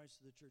says when he writes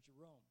to the church of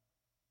Rome.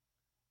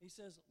 He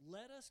says,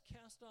 let us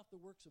cast off the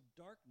works of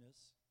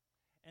darkness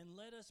and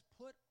let us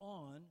put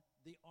on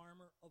the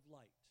armor of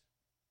light.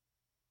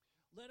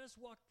 Let us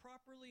walk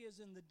properly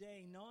as in the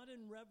day, not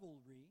in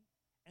revelry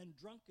and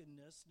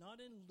drunkenness,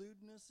 not in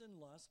lewdness and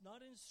lust,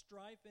 not in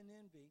strife and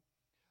envy,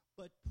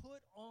 but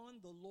put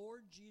on the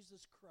Lord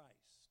Jesus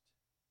Christ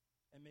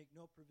and make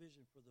no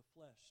provision for the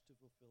flesh to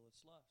fulfill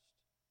its lust.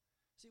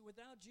 See,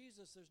 without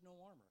Jesus, there's no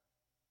armor.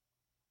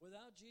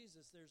 Without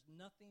Jesus, there's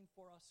nothing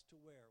for us to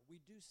wear.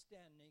 We do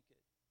stand naked.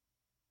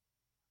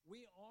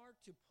 We are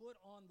to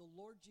put on the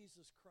Lord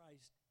Jesus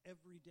Christ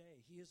every day.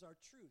 He is our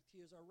truth.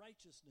 He is our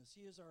righteousness.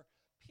 He is our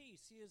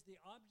peace. He is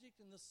the object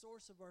and the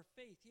source of our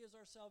faith. He is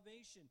our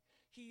salvation.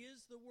 He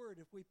is the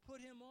Word. If we put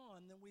him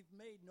on, then we've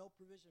made no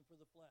provision for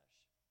the flesh.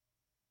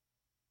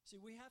 See,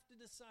 we have to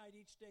decide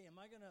each day,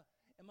 am I going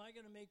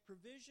to make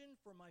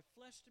provision for my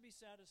flesh to be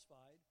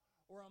satisfied,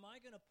 or am I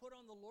going to put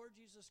on the Lord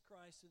Jesus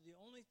Christ, so the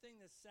only thing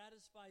that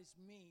satisfies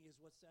me is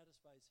what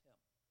satisfies him?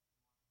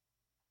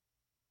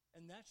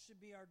 And that should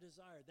be our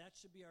desire. That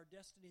should be our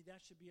destiny.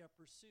 That should be our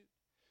pursuit.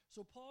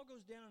 So Paul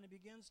goes down and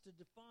begins to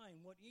define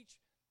what each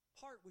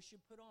part we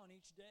should put on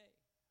each day.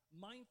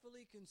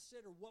 Mindfully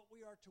consider what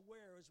we are to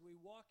wear as we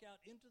walk out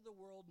into the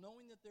world,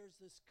 knowing that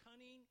there's this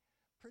cunning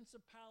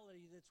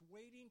principality that's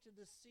waiting to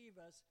deceive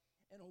us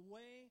in a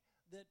way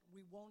that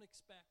we won't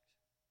expect.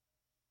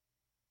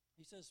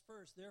 He says,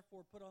 first,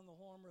 therefore, put on the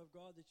whole armor of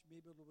God that you may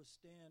be able to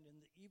withstand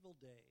in the evil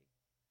day,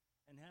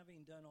 and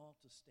having done all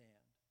to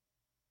stand.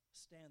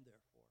 Stand,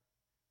 therefore,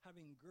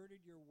 having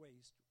girded your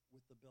waist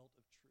with the belt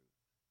of truth.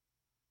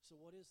 So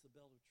what is the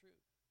belt of truth?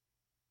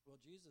 Well,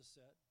 Jesus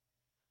said,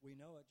 we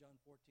know it, John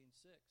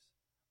 14:6,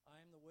 I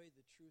am the way,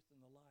 the truth,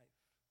 and the life.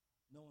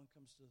 No one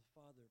comes to the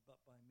Father but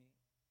by me.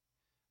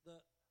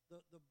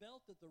 The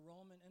belt that the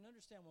Roman, and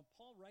understand when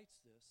Paul writes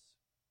this,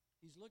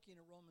 he's looking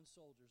at Roman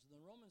soldiers. And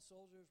the Roman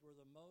soldiers were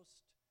the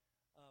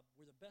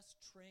best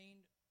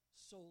trained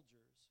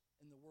soldiers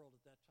in the world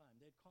at that time.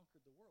 They had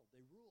conquered the world.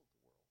 They ruled the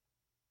world.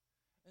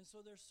 And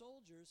so their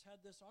soldiers had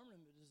this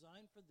armament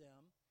designed for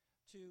them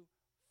to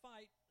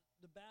fight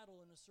the battle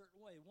in a certain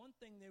way. One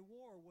thing they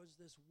wore was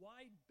this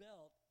wide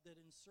belt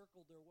that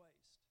encircled their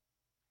waist.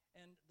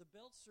 And the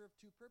belt served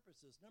two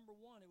purposes. Number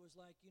one, it was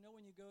like, you know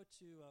when you go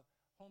to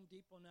Home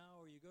Depot now,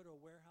 or you go to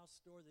a warehouse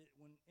store, that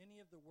when any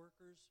of the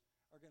workers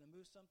are going to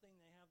move something,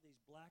 they have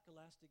these black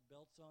elastic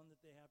belts on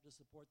that they have to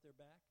support their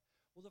back.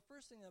 Well, the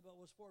first thing that belt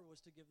was for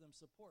was to give them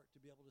support,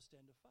 to be able to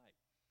stand to fight.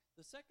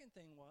 The second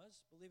thing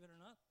was, believe it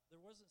or not, there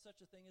wasn't such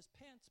a thing as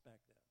pants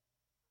back then.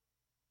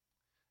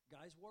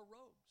 Guys wore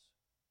robes.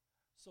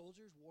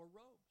 Soldiers wore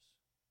robes.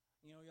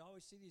 You know, you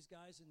always see these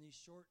guys in these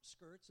short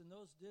skirts, and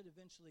those did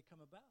eventually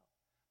come about.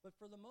 But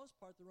for the most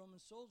part, the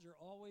Roman soldier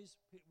always,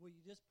 well,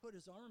 you just put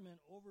his armament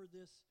over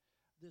this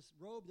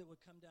robe that would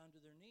come down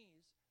to their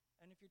knees,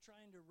 And if you're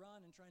trying to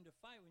run and trying to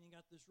fight when you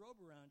got this robe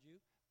around you,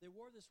 they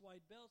wore this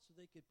white belt so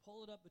they could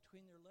pull it up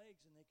between their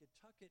legs and they could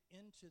tuck it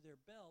into their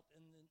belt.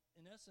 And then,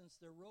 in essence,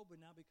 their robe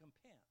would now become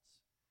pants.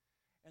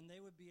 And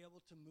they would be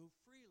able to move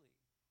freely.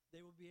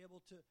 They would be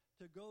able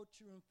to go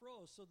to and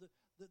fro. So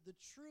the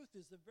truth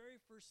is the very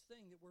first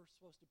thing that we're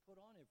supposed to put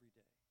on every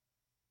day.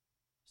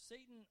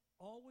 Satan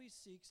always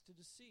seeks to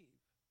deceive,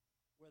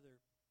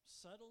 whether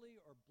subtly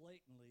or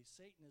blatantly.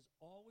 Satan is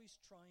always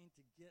trying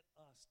to get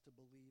us to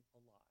believe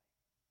a lie.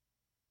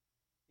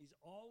 He's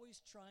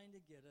always trying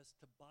to get us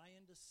to buy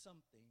into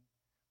something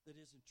that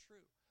isn't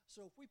true.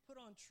 So if we put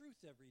on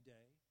truth every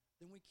day,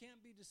 then we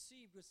can't be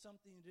deceived with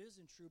something that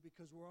isn't true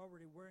because we're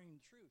already wearing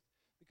the truth.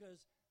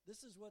 Because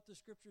this is what the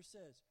scripture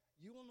says.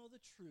 You will know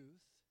the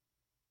truth,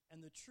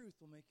 and the truth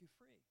will make you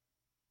free.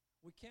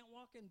 We can't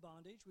walk in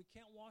bondage. We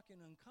can't walk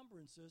in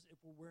encumbrances if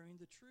we're wearing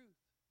the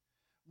truth.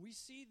 We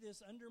see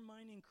this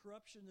undermining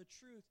corruption of the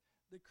truth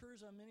that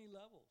occurs on many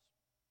levels.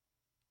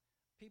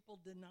 People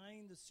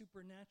denying the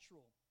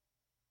supernatural.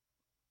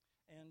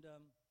 And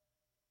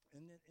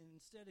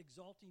instead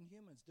exalting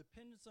humans.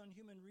 Dependence on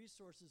human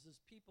resources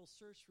as people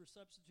search for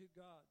substitute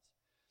gods.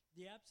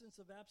 The absence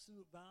of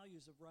absolute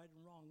values of right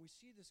and wrong. We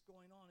see this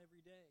going on every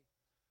day.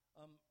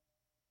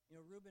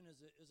 Reuben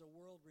is a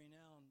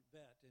world-renowned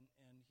vet,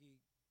 and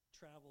he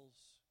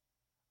travels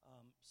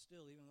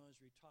still, even though he's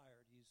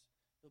retired.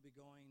 He'll be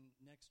going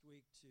next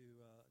week to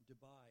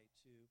Dubai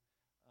to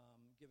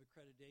give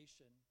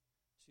accreditation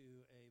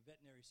to a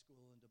veterinary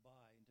school in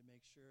Dubai and to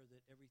make sure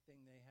that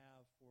everything they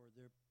have for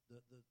the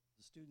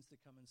students that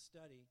come and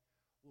study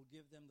will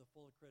give them the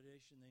full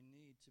accreditation they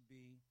need to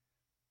be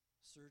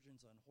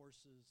surgeons on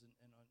horses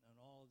and on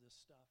all of this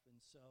stuff. And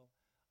so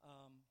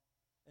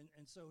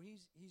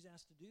he's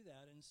asked to do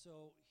that. And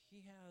so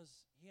he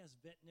has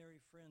veterinary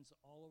friends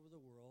all over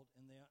the world,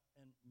 and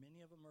many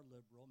of them are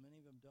liberal.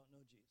 Many of them don't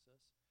know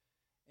Jesus.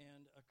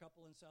 And a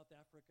couple in South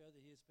Africa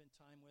that he had spent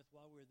time with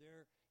while we were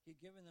there, he'd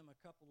given them a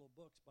couple of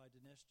books by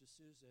Dinesh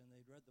D'Souza, and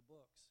they'd read the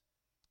books.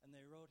 And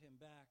they wrote him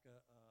back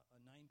a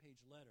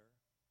 9-page letter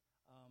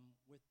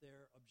with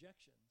their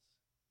objections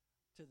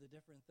to the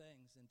different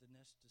things in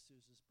Dinesh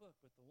D'Souza's book.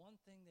 But the one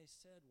thing they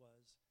said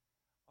was,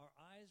 our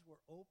eyes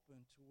were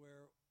open to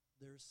where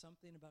there's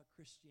something about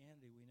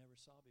Christianity we never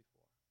saw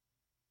before.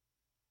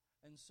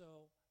 And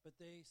so,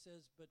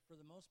 but for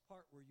the most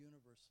part, we're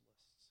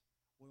universalists.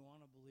 We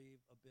want to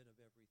believe a bit of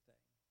everything.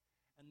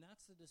 And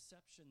that's the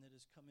deception that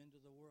has come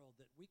into the world,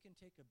 that we can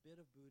take a bit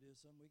of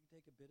Buddhism, we can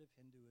take a bit of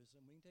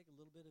Hinduism, we can take a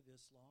little bit of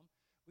Islam,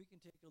 we can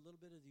take a little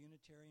bit of the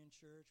Unitarian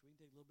Church, we can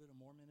take a little bit of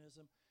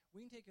Mormonism, we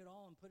can take it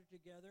all and put it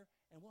together,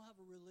 and we'll have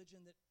a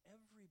religion that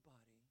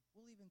everybody,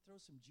 we'll even throw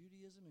some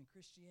Judaism and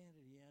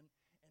Christianity in,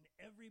 and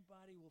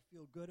everybody will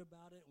feel good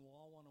about it, and we'll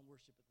all want to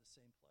worship at the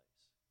same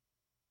place.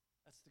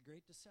 That's the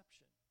great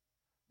deception.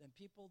 Then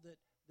people that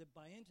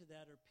buy into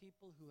that are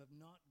people who have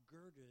not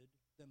girded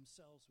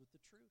themselves with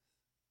the truth.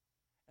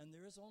 And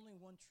there is only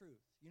one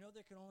truth. You know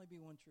there can only be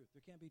one truth.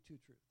 There can't be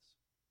two truths.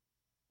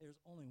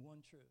 There's only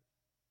one truth.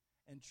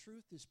 And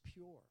truth is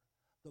pure.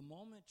 The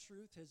moment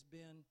truth has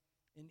been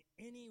in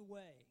any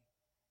way,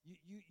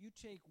 you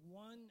take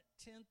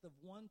 1/10 of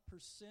 1%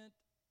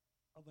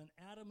 of an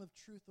atom of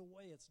truth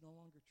away, it's no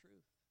longer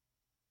truth.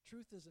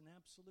 Truth is an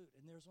absolute,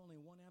 and there's only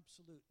one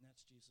absolute, and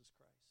that's Jesus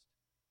Christ.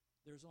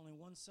 There's only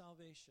one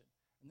salvation,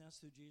 and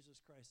that's through Jesus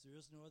Christ. There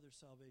is no other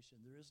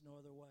salvation. There is no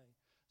other way.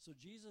 So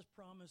Jesus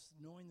promised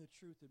knowing the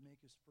truth would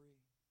make us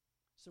free.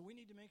 So we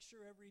need to make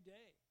sure every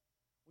day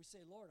we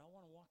say, Lord, I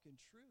want to walk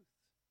in truth.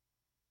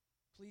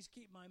 Please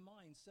keep my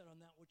mind set on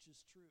that which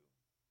is true.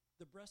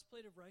 The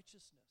breastplate of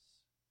righteousness.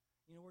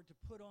 We're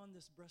to put on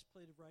this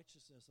breastplate of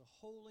righteousness. The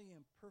holy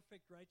and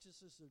perfect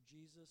righteousness of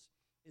Jesus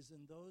is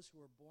in those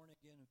who are born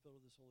again and filled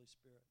with this Holy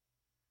Spirit.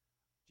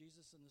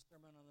 Jesus in the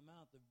Sermon on the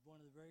Mount, one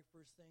of the very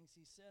first things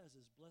he says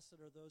is, blessed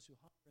are those who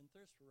hunger and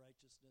thirst for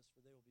righteousness, for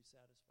they will be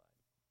satisfied.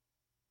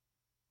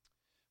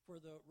 For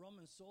the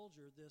Roman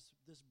soldier,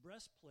 this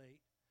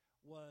breastplate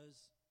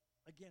was,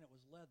 again, it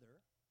was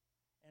leather,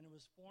 and it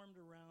was formed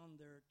around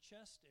their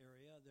chest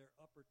area, their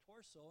upper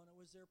torso, and it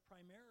was there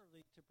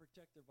primarily to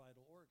protect their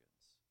vital organs.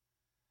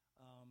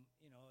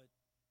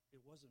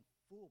 It wasn't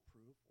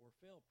foolproof or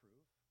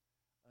fail-proof.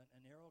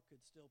 An arrow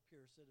could still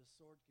pierce it, a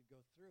sword could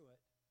go through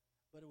it,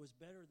 but it was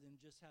better than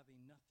just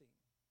having nothing.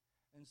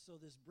 And so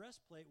this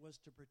breastplate was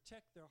to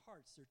protect their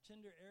hearts, their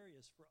tender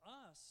areas. For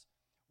us,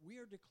 we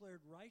are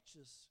declared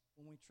righteous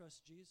when we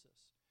trust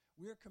Jesus.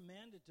 We are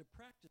commanded to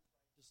practice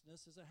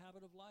righteousness as a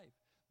habit of life.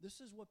 This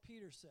is what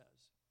Peter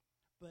says.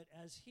 But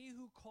as he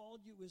who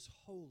called you is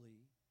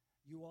holy,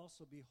 you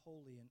also be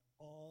holy in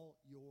all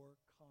your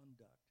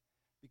conduct,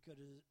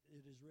 because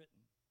it is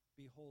written,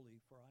 be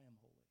holy, for I am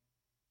holy.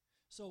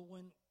 So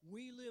when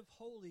we live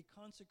holy,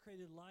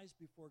 consecrated lives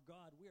before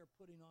God, we are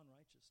putting on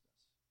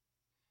righteousness.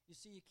 You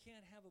see, you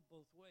can't have it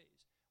both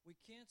ways. We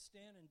can't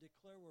stand and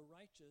declare we're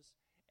righteous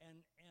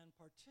and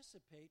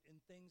participate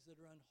in things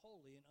that are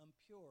unholy and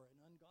impure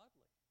and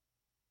ungodly.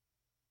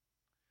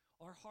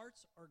 Our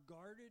hearts are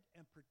guarded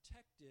and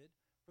protected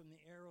from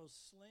the arrow's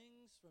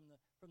slings, from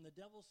the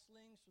devil's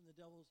slings, from the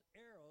devil's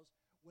arrows,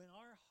 when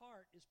our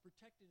heart is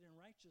protected in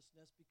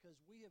righteousness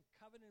because we have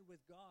covenanted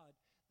with God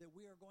that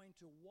we are going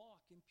to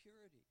walk in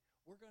purity.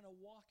 We're going to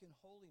walk in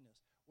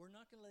holiness. We're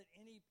not going to let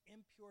any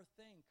impure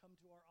thing come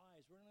to our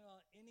eyes. We're not going to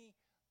let any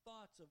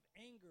thoughts of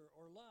anger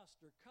or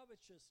lust or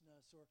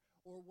covetousness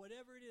or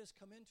whatever it is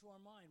come into our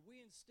mind.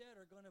 We instead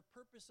are going to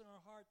purpose in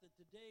our heart that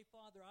today,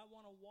 Father, I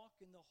want to walk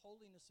in the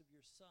holiness of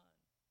your Son.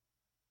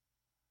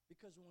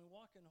 Because when we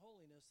walk in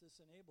holiness,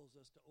 this enables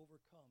us to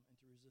overcome and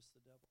to resist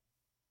the devil.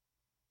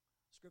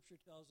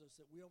 Scripture tells us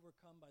that we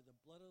overcome by the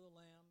blood of the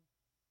Lamb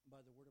and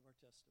by the word of our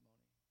testimony.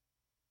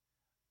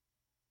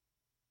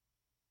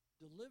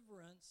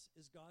 Deliverance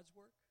is God's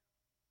work.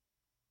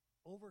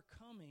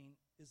 Overcoming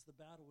is the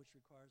battle which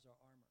requires our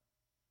armor.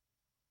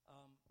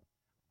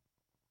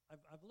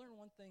 I've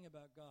learned one thing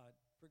about God.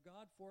 For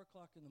God, 4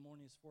 o'clock in the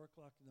morning is 4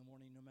 o'clock in the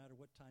morning no matter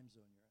what time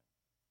zone you're in.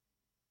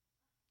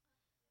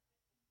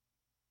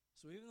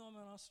 So even though I'm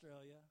in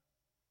Australia,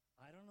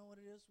 I don't know what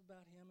it is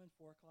about him at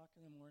 4 o'clock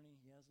in the morning.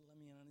 He hasn't let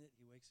me in on it.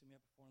 He wakes me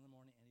up at 4 in the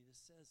morning, and he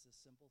just says this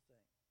simple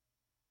thing.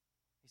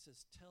 He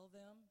says, tell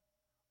them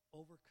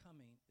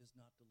overcoming is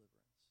not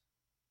deliverance.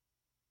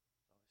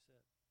 That's all he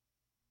said.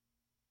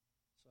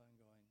 So I'm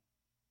going,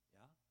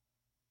 yeah?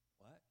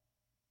 What?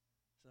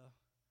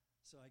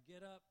 So I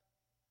get up,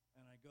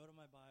 and I go to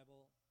my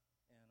Bible,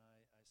 and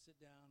I sit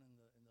down in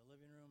the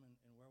living room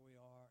and where we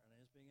are, and I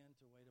just begin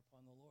to wait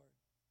upon the Lord.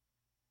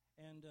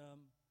 And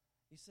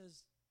he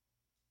says,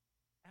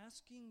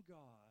 asking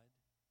God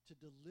to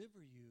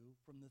deliver you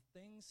from the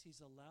things he's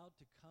allowed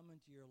to come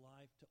into your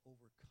life to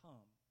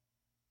overcome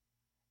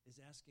is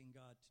asking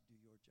God to do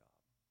your job.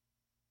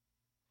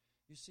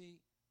 You see,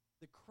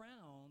 the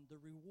crown,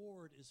 the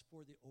reward is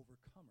for the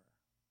overcomer.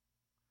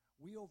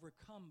 We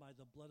overcome by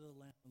the blood of the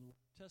Lamb and the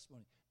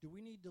testimony. Do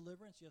we need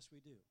deliverance? Yes,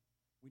 we do.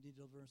 We need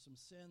deliverance from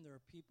sin. There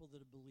are people that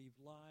have believed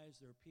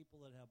lies. There are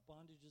people that have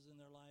bondages in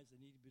their lives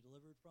that need to be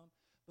delivered from.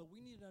 But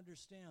we need to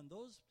understand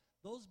those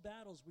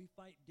battles we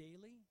fight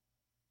daily,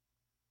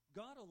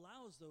 God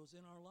allows those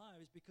in our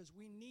lives because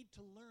we need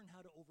to learn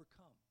how to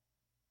overcome.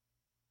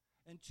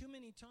 And too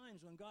many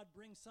times when God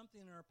brings something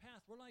in our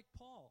path, we're like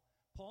Paul.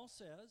 Paul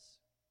says,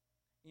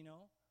 3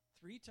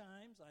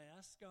 times I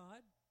asked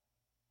God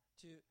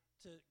to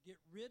get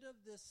rid of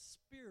this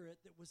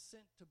spirit that was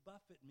sent to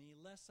buffet me,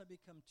 lest I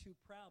become too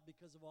proud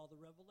because of all the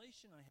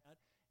revelation I had.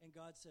 And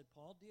God said,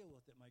 Paul, deal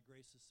with it. My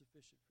grace is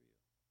sufficient for you.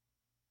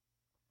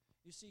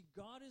 You see,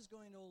 God is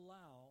going to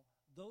allow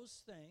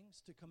those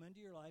things to come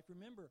into your life.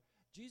 Remember,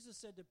 Jesus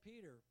said to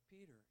Peter,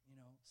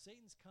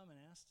 Satan's come and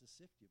asked to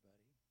sift you,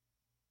 buddy.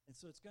 And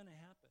so it's going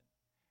to happen.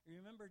 You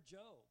remember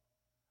Job.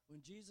 When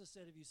Jesus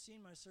said, have you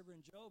seen my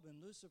servant Job? And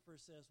Lucifer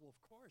says, well, of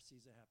course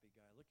he's a happy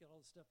guy. Look at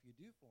all the stuff you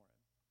do for him.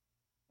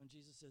 When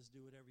Jesus says,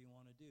 do whatever you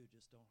want to do,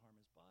 just don't harm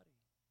his body.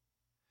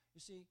 You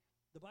see,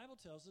 the Bible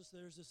tells us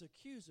there's this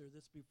accuser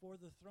that's before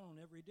the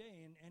throne every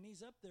day, and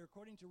he's up there,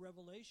 according to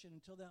Revelation,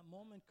 until that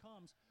moment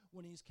comes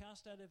when he's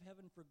cast out of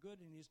heaven for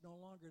good and he's no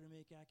longer to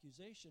make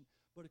accusation.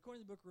 But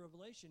according to the book of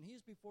Revelation, he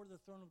is before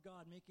the throne of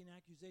God making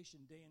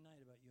accusation day and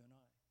night about you and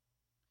I.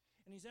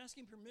 And he's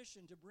asking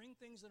permission to bring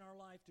things in our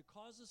life to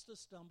cause us to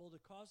stumble,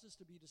 to cause us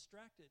to be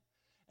distracted.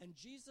 And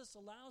Jesus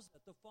allows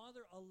that. The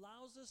Father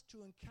allows us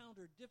to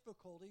encounter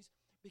difficulties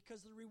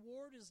because the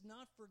reward is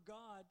not for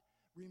God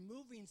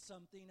removing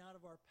something out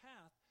of our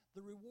path.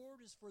 The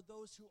reward is for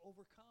those who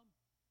overcome.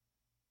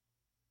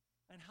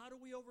 And how do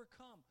we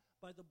overcome?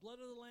 By the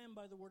blood of the Lamb,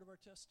 by the word of our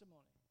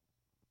testimony.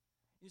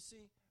 You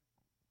see,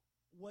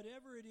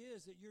 whatever it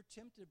is that you're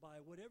tempted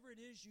by, whatever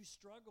it is you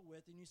struggle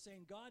with, and you're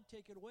saying, God,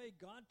 take it away,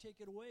 God, take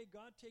it away,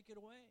 God, take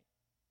it away.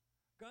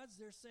 God's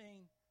there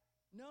saying,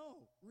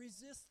 no,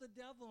 resist the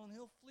devil and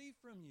he'll flee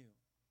from you.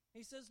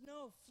 He says,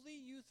 no, flee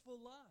youthful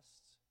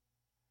lusts.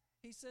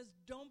 He says,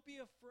 don't be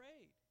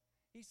afraid.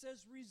 He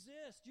says,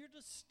 resist. You're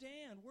to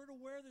stand. We're to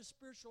wear the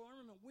spiritual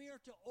armament. We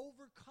are to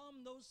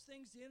overcome those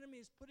things the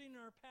enemy is putting in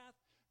our path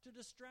to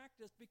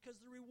distract us because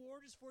the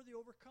reward is for the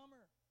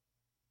overcomer.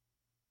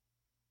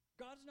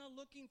 God's not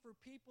looking for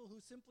people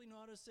who simply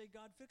know how to say,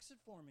 God, fix it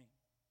for me.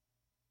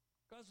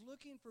 God's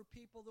looking for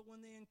people that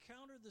when they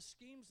encounter the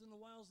schemes and the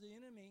wiles of the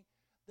enemy,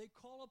 they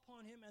call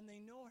upon him and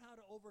they know how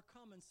to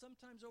overcome. And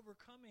sometimes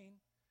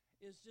overcoming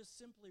is just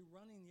simply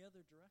running the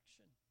other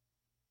direction.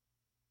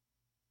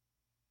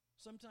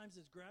 Sometimes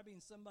it's grabbing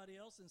somebody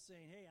else and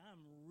saying, hey, I'm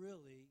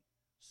really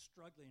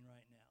struggling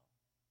right now.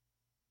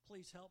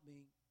 Please help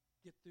me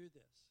get through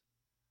this.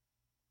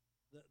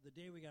 The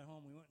day we got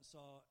home, we went and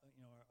saw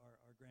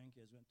our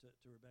grandkids, went to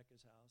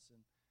Rebecca's house,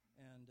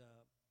 and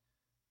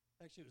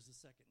actually it was the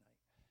second night.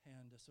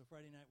 And so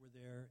Friday night we're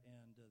there,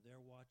 and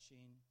they're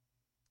watching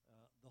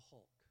The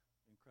Hulk,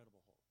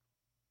 Incredible Hulk,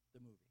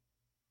 the movie.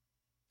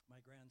 My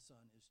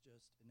grandson is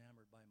just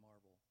enamored by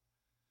Marvel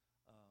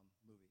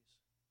movies.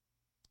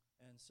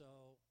 And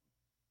so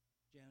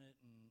Janet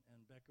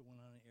and Becca went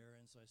on an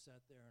errand, so I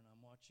sat there and I'm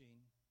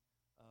watching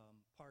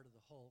part of the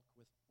Hulk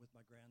with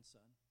my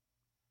grandson.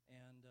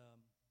 And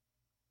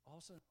all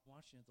of a sudden,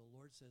 watching it, the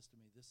Lord says to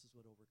me, this is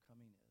what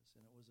overcoming is.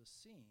 And it was a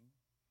scene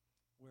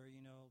where,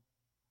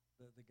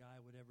 the guy,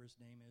 whatever his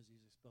name is,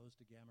 he's exposed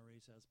to gamma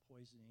rays, has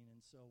poisoning.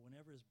 And so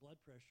whenever his blood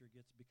pressure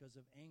gets, because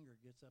of anger,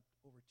 gets up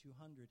over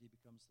 200, he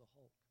becomes the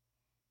Hulk.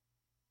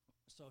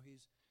 So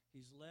he's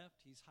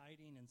left, he's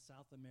hiding in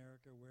South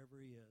America, wherever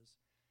he is.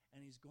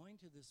 And he's going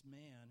to this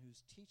man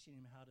who's teaching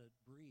him how to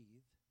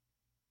breathe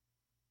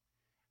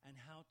and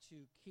how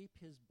to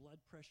keep his blood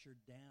pressure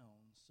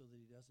down so that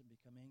he doesn't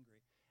become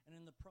angry. And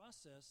in the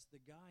process, the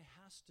guy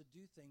has to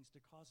do things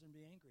to cause him to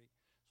be angry.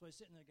 So I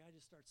sit and the guy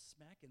just starts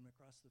smacking him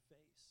across the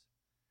face,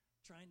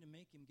 trying to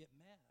make him get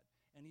mad.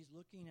 And he's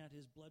looking at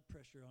his blood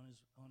pressure on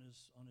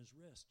his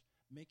wrist,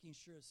 making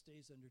sure it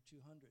stays under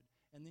 200.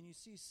 And then you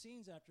see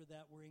scenes after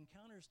that where he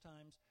encounters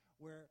times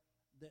where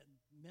the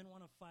men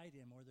want to fight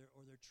him, or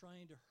they're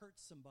trying to hurt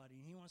somebody,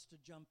 and he wants to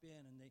jump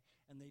in,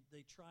 and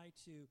they try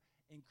to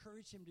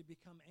encourage him to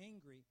become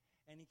angry.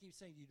 And he keeps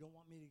saying, you don't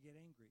want me to get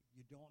angry.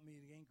 You don't want me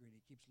to get angry. And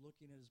he keeps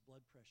looking at his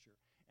blood pressure.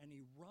 And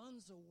he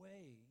runs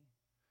away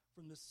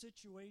from the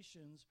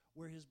situations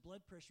where his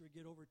blood pressure would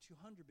get over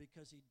 200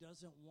 because he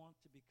doesn't want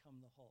to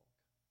become the Hulk.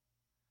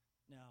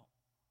 Now,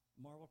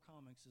 Marvel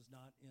Comics is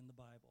not in the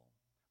Bible,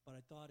 but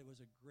I thought it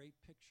was a great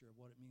picture of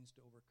what it means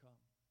to overcome.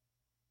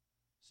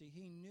 See,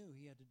 he knew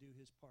he had to do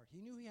his part.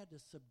 He knew he had to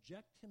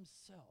subject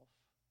himself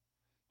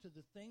to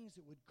the things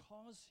that would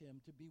cause him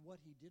to be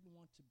what he didn't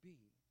want to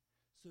be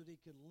so that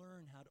he could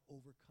learn how to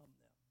overcome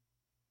them.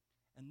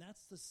 And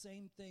that's the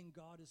same thing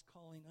God is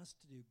calling us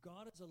to do.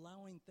 God is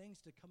allowing things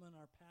to come in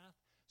our path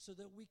so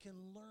that we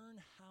can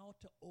learn how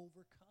to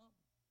overcome.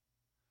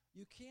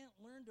 You can't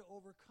learn to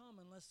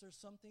overcome unless there's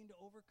something to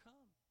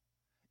overcome.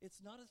 It's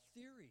not a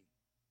theory.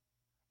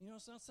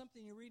 It's not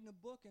something you read in a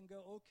book and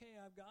go, okay,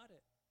 I've got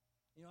it.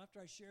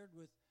 After I shared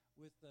with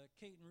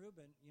Kate and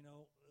Ruben,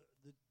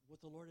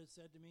 what the Lord had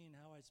said to me and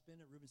how I spend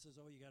it, Ruben says,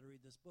 oh, you got to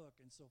read this book.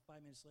 And so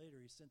 5 minutes later,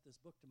 he sent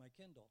this book to my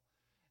Kindle.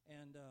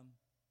 And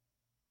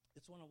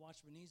it's one of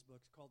Watchman Nee's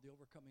books called The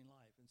Overcoming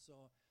Life. And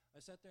so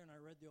I sat there and I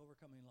read The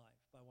Overcoming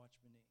Life by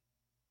Watchman Nee.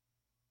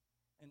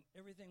 And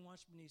everything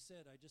Watchman Nee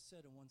said, I just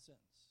said in one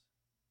sentence.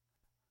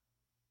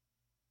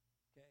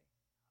 Okay?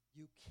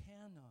 You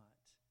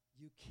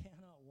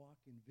cannot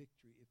walk in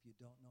victory if you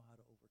don't know how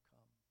to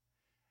overcome.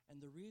 And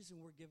the reason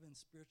we're given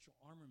spiritual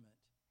armament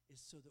is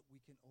so that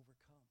we can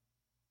overcome.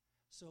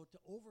 So to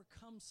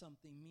overcome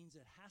something means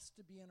it has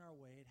to be in our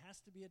way. It has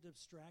to be a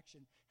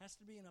distraction, has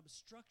to be an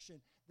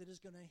obstruction that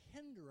is going to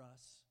hinder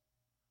us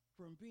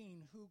from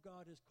being who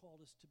God has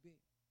called us to be.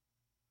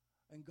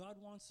 And God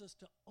wants us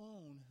to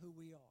own who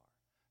we are.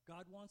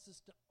 God wants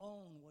us to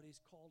own what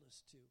he's called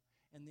us to.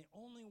 And the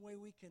only way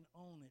we can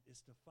own it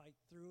is to fight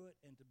through it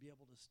and to be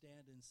able to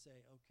stand and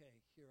say, okay,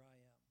 here I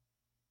am.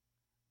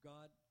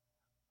 God,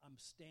 I'm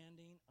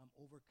standing, I'm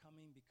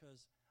overcoming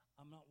because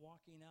I'm not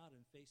walking out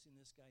and facing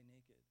this guy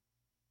naked.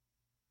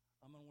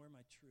 I'm going to wear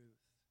my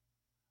truth.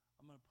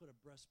 I'm going to put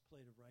a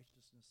breastplate of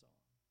righteousness on.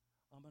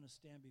 I'm going to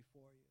stand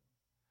before you.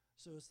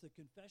 So it's the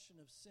confession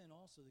of sin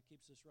also that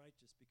keeps us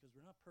righteous because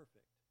we're not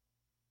perfect.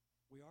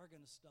 We are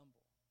going to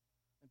stumble.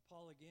 And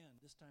Paul again,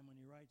 this time when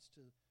he writes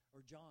to,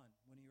 or John,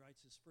 when he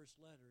writes his first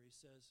letter, he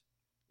says,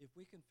 if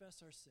we confess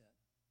our sin,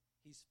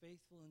 he's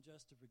faithful and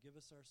just to forgive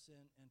us our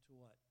sin and to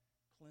what?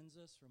 Cleanse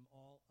us from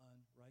all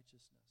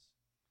unrighteousness.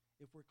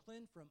 If we're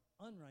cleansed from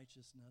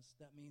unrighteousness,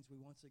 that means we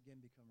once again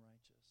become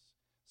righteous.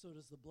 So it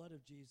is the blood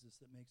of Jesus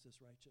that makes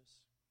us righteous.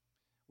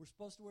 We're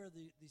supposed to wear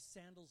these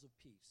sandals of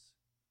peace.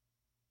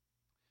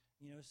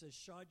 It says,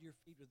 shod your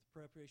feet with the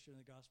preparation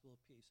of the gospel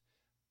of peace.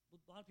 A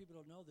lot of people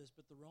don't know this,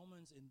 but the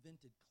Romans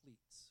invented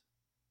cleats.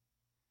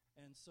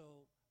 And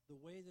so the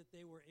way that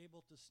they were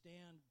able to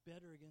stand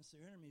better against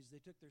their enemies, they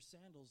took their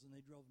sandals and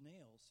they drove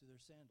nails through their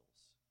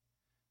sandals.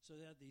 So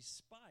they had these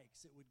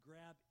spikes that would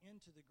grab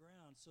into the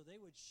ground. So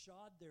they would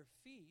shod their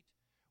feet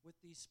with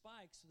these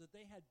spikes so that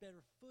they had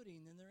better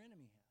footing than their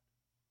enemy had.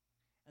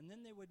 And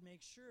then they would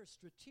make sure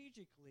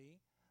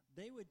strategically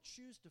they would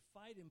choose to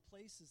fight in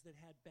places that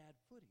had bad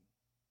footing.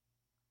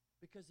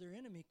 Because their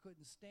enemy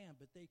couldn't stand,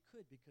 but they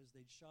could because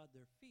they'd shod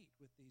their feet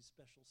with these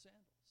special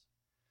sandals.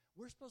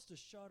 We're supposed to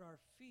shod our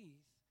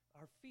feet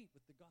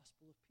with the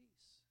gospel of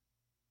peace.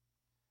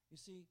 You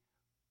see,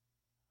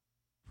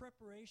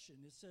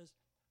 preparation, it says,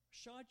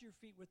 shod your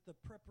feet with the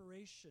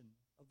preparation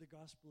of the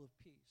gospel of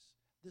peace.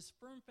 This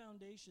firm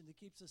foundation that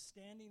keeps us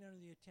standing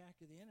under the attack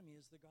of the enemy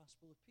is the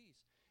gospel of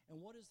peace. And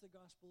what is the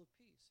gospel of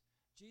peace?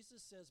 Jesus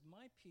says,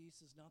 my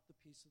peace is not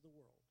the peace of the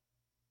world.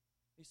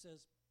 He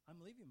says, I'm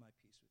leaving my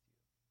peace with you.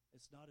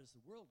 It's not as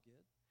the world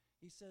did.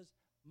 He says,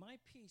 my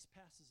peace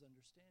passes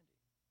understanding.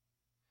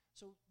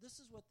 So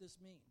this is what this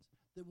means.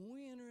 That when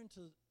we enter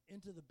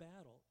into the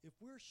battle, if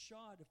we're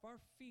shod, if our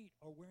feet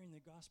are wearing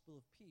the gospel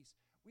of peace,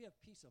 we have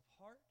peace of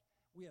heart,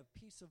 we have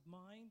peace of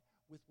mind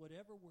with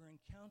whatever we're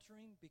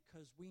encountering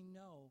because we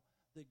know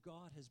that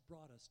God has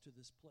brought us to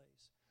this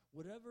place.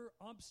 Whatever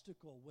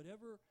obstacle,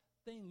 whatever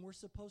thing we're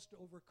supposed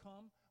to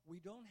overcome, we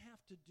don't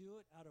have to do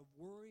it out of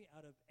worry,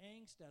 out of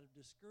angst, out of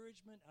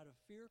discouragement, out of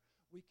fear.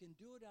 We can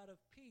do it out of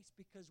peace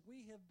because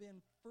we have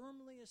been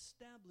firmly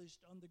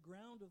established on the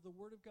ground of the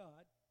Word of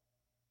God,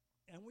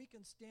 and we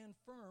can stand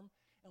firm,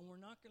 and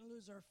we're not going to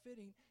lose our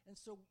footing,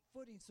 so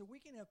we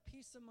can have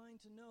peace of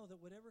mind to know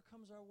that whatever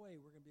comes our way,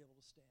 we're going to be able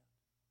to stand.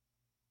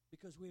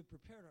 Because we have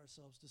prepared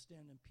ourselves to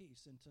stand in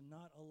peace and to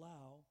not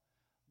allow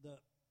the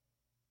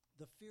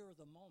fear of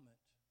the moment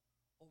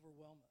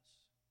overwhelm us.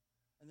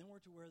 And then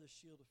we're to wear the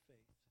shield of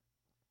faith.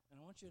 And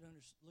I want you to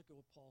look at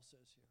what Paul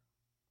says here.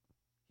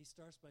 He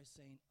starts by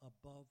saying,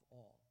 above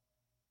all.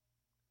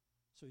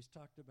 So he's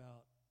talked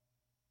about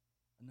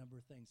a number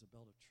of things, a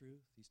belt of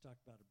truth. He's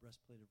talked about a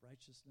breastplate of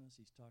righteousness.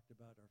 He's talked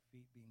about our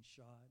feet being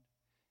shod.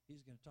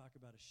 He's going to talk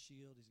about a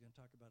shield. He's going to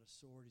talk about a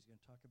sword. He's going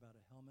to talk about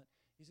a helmet.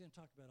 He's going to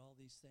talk about all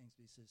these things,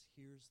 but he says,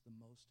 here's the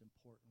most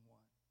important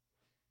one.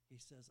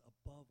 He says,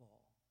 above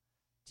all,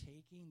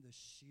 taking the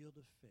shield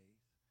of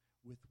faith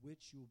with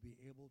which you will be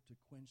able to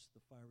quench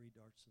the fiery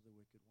darts of the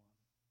wicked one.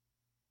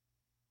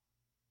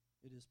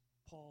 It is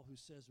Paul who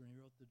says, when he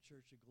wrote to the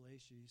church of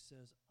Galatia, he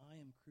says, I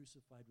am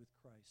crucified with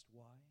Christ.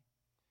 Why?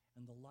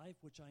 And the life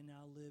which I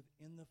now live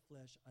in the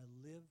flesh, I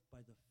live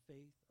by the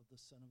faith of the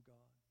Son of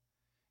God.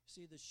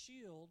 See, the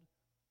shield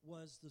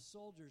was the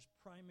soldier's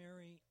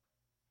primary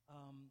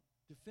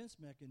defense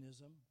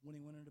mechanism when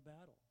he went into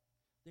battle.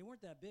 They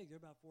weren't that big.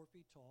 They're about 4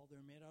 feet tall. They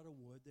were made out of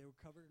wood. They were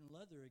covered in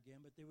leather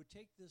again, but they would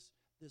take this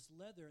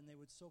leather and they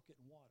would soak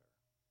it in water.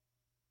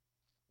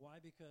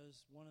 Why?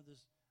 Because one of the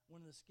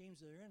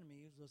schemes of their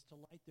enemies was to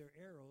light their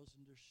arrows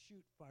and to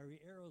shoot fiery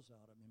arrows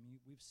out of them. I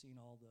mean, we've seen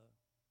all the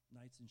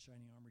Knights in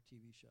Shining Armor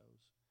TV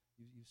shows.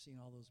 You've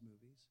seen all those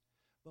movies.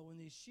 But when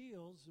these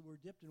shields were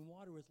dipped in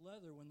water with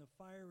leather, when the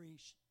fiery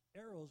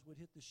arrows would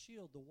hit the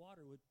shield, the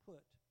water would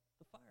put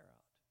the fire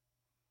out.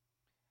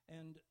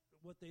 And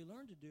what they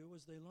learned to do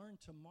was they learned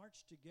to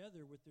march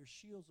together with their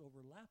shields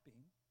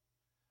overlapping,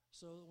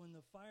 so that when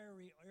the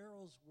fiery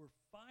arrows were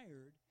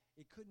fired,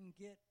 it couldn't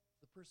get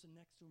the person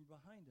next to them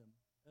behind them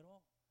at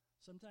all.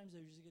 Sometimes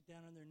they usually get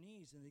down on their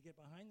knees and they get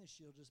behind the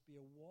shield, just be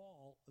a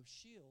wall of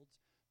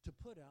shields to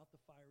put out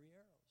the fiery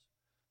arrows.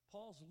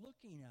 Paul's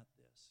looking at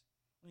this,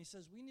 and he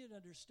says we need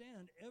to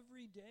understand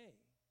every day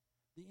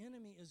the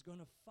enemy is going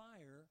to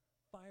fire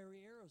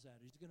fiery arrows at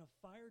us. He's going to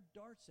fire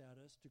darts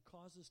at us to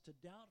cause us to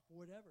doubt for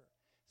whatever.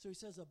 So he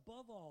says,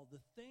 above all,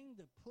 the thing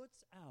that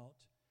puts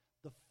out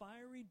the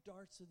fiery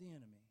darts of the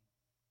enemy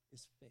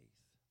is faith.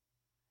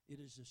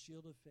 It is the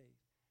shield of faith.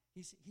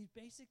 He's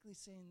basically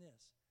saying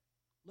this.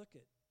 Look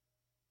at,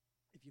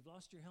 if you've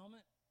lost your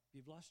helmet, if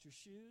you've lost your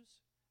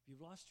shoes, if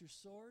you've lost your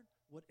sword,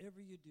 whatever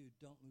you do,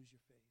 don't lose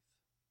your faith.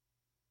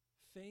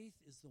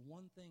 Faith is the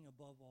one thing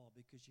above all,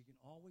 because you can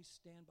always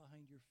stand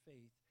behind your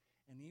faith.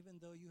 And even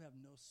though you have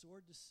no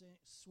sword to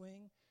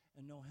swing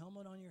and no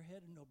helmet on your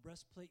head and no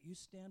breastplate, you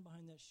stand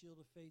behind that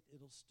shield of faith,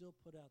 it'll still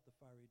put out the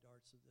fiery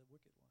darts of the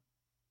wicked one.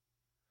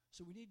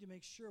 So we need to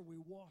make sure we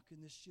walk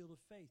in this shield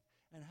of faith.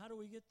 And how do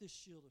we get this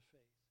shield of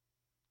faith?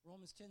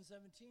 Romans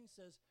 10:17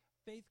 says,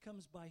 faith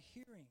comes by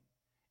hearing,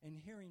 and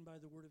hearing by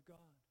the word of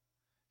God.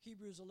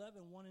 Hebrews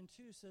 11:1 and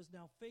 2 says,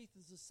 now faith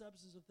is the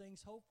substance of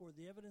things hoped for,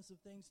 the evidence of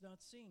things not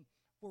seen.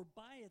 For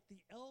by it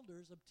the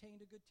elders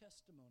obtained a good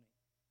testimony.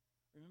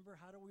 Remember,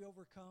 how do we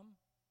overcome?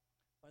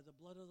 By the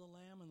blood of the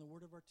Lamb and the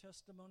word of our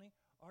testimony.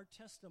 Our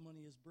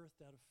testimony is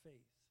birthed out of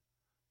faith.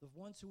 The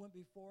ones who went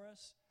before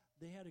us,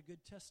 they had a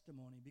good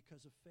testimony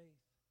because of faith.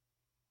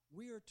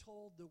 We are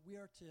told that we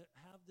are to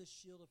have this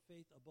shield of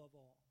faith above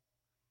all.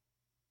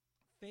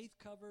 Faith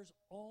covers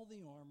all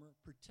the armor,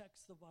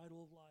 protects the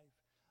vital of life.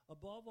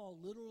 Above all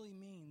literally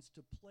means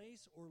to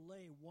place or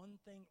lay one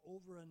thing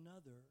over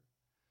another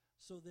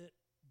so that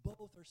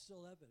both are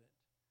still evident.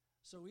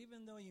 So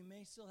even though you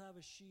may still have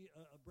a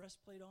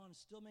breastplate on,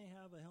 still may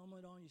have a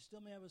helmet on, you still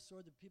may have a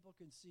sword that people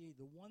can see,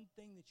 the one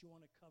thing that you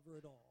want to cover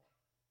it all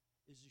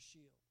is the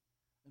shield.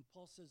 And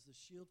Paul says the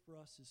shield for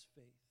us is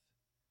faith.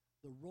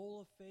 The role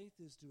of faith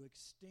is to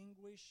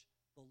extinguish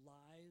the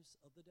lies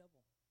of the devil.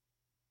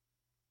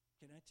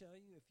 Can I tell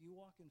you, if you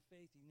walk in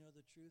faith, you know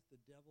the truth, the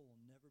devil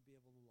will never be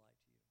able to lie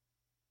to you.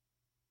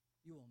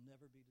 You will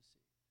never be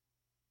deceived.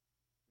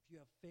 If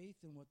you have faith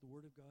in what the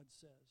Word of God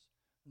says,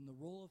 and the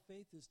role of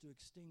faith is to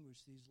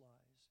extinguish these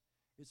lies.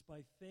 It's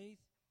by faith,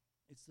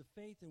 it's the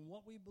faith in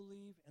what we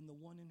believe and the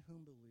one in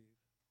whom believe.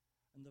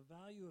 And the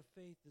value of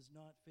faith is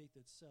not faith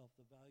itself.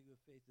 The value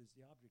of faith is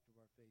the object of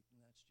our faith,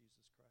 and that's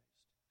Jesus Christ.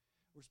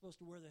 We're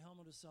supposed to wear the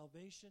helmet of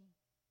salvation.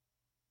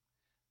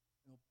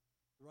 You know,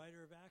 the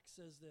writer of Acts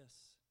says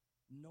this,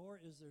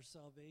 nor is there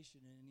salvation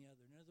in any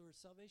other. In other words,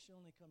 salvation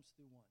only comes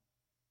through one.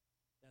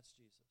 That's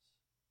Jesus.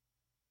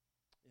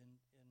 In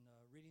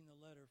reading the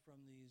letter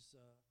from these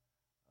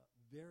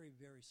very,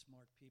 very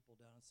smart people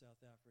down in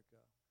South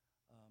Africa.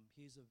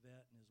 He's a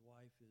vet, and his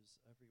wife is,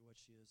 I forget what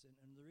she is.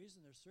 And the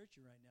reason they're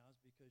searching right now is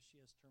because she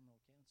has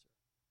terminal cancer.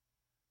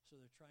 So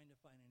they're trying to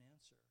find an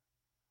answer.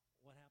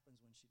 What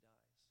happens when she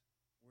dies?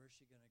 Where is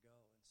she going to go?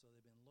 And so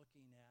they've been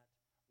looking at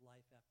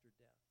life after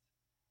death.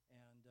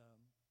 And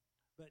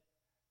but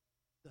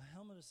the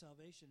helmet of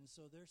salvation, and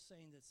so they're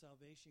saying that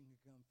salvation can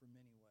come from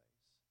many ways.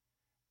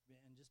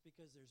 And just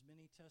because there's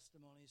many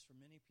testimonies from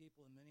many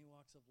people in many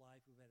walks of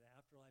life who've had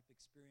afterlife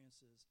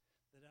experiences,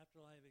 that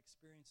afterlife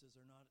experiences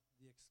are not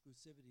the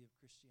exclusivity of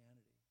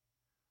Christianity.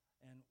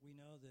 And we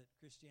know that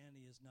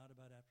Christianity is not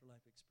about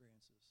afterlife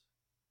experiences.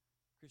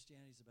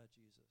 Christianity is about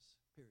Jesus,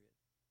 period.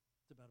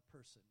 It's about a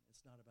person.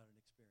 It's not about an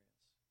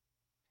experience.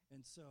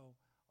 And so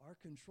our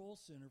control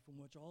center from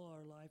which all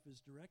our life is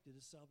directed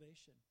is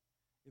salvation.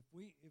 If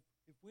we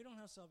don't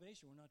have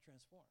salvation, we're not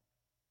transformed.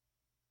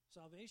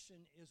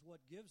 Salvation is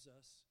what gives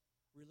us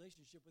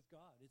relationship with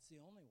God. It's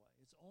the only way.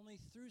 It's only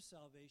through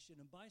salvation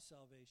and by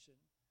salvation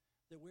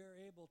that we're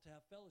able to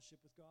have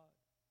fellowship with God.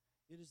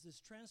 It is this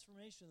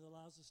transformation that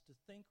allows us to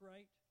think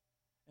right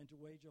and to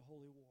wage a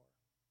holy war.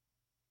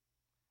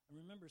 And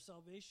remember,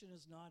 salvation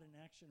is not an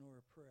action or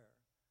a prayer.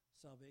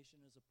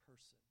 Salvation is a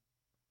person.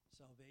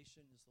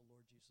 Salvation is the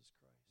Lord Jesus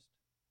Christ.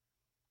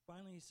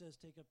 Finally, he says,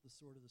 take up the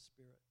sword of the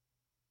Spirit.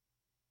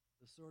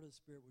 The sword of the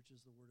Spirit, which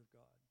is the Word of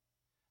God.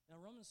 Now,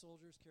 Roman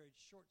soldiers carried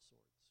short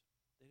swords.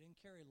 They didn't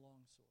carry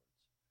long swords.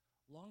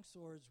 Long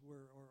swords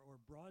were,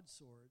 or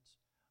broadswords,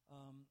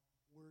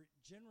 were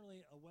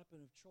generally a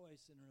weapon of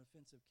choice in an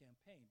offensive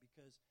campaign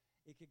because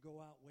it could go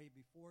out way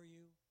before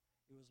you.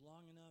 It was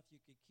long enough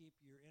you could keep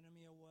your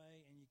enemy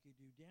away and you could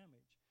do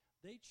damage.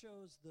 They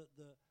chose the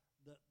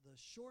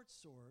short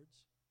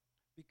swords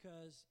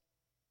because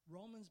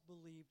Romans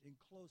believed in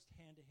close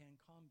hand-to-hand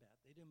combat.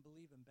 They didn't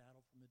believe in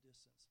battle from a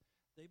distance.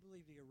 They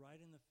believed to get right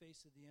in the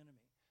face of the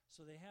enemy.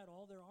 So they had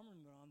all their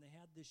armament on. They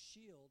had this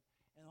shield,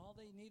 and all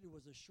they needed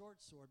was a short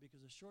sword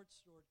because a short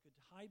sword could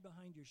hide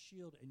behind your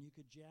shield and you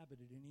could jab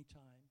it at any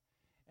time,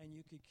 and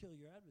you could kill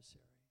your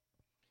adversary.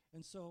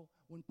 And so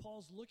when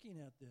Paul's looking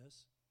at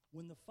this,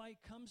 when the fight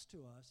comes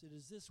to us, it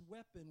is this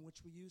weapon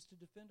which we use to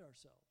defend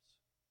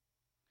ourselves.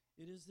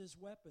 It is this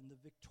weapon,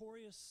 the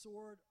victorious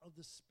sword of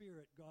the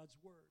Spirit, God's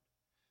Word.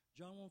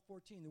 John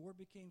 1:14, the Word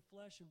became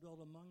flesh and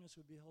dwelt among us,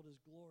 who beheld his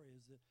glory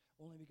as the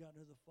only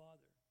begotten of the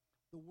Father.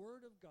 The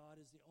Word of God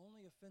is the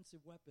only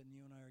offensive weapon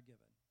you and I are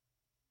given.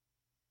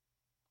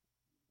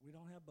 We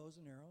don't have bows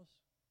and arrows.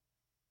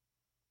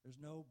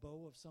 There's no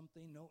bow of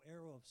something, no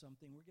arrow of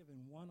something. We're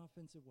given one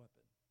offensive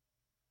weapon,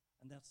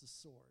 and that's the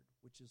sword,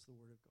 which is the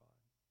Word of God.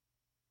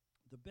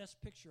 The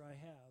best picture I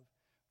have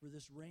for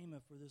this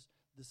rhema, for this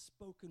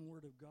spoken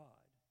Word of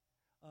God,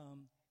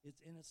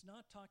 it's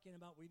not talking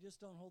about we just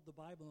don't hold the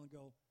Bible and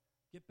go,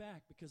 get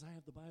back because I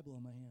have the Bible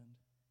in my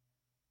hand.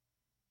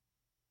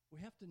 We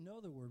have to know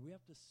the Word. We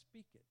have to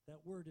speak it.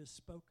 That Word is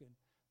spoken.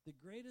 The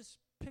greatest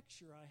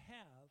picture I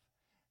have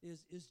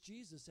is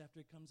Jesus after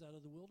he comes out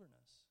of the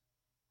wilderness.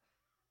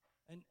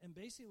 And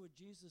basically what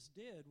Jesus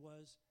did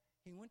was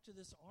he went to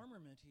this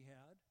armament he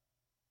had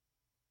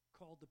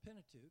called the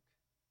Pentateuch,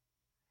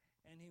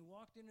 and he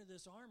walked into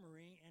this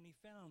armory and he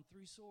found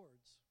 3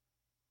 swords.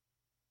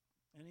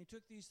 And he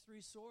took these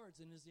 3 swords,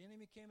 and as the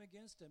enemy came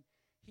against him,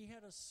 he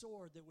had a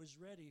sword that was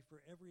ready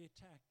for every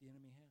attack the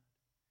enemy had.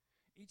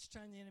 Each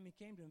time the enemy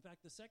came to him, in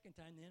fact, the second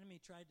time the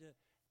enemy tried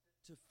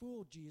to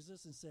fool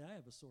Jesus and say, I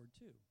have a sword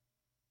too.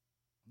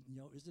 You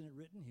know, isn't it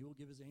written, he will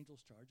give his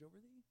angels charge over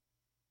thee?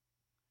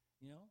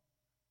 You know?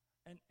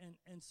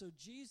 And so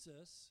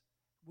Jesus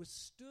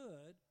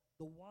withstood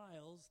the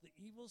wiles, the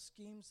evil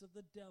schemes of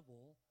the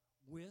devil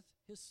with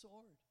his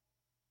sword.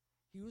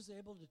 He was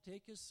able to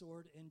take his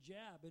sword and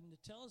jab, and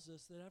it tells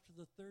us that after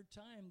the 3rd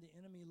time, the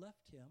enemy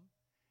left him,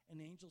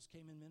 and angels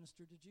came and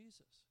ministered to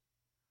Jesus.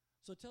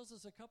 So it tells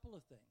us a couple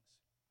of things.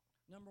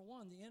 Number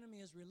one, the enemy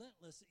is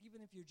relentless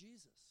even if you're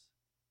Jesus.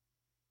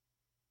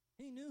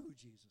 He knew who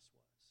Jesus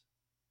was.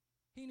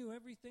 He knew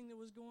everything that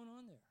was going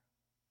on there.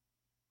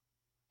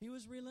 He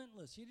was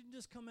relentless. He didn't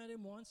just come at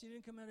him once. He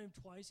didn't come at him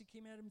twice. He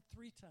came at him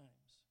 3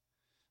 times.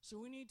 So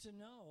we need to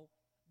know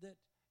that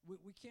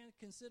we can't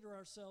consider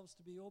ourselves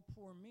to be, oh,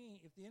 poor me,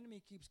 if the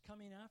enemy keeps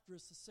coming after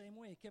us the same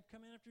way. He kept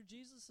coming after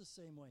Jesus the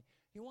same way.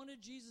 He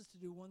wanted Jesus to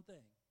do one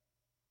thing.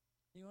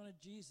 He wanted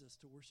Jesus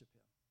to worship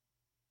him.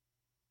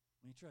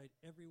 And he tried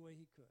every way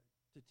he could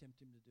to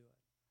tempt him to do it.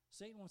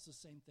 Satan wants the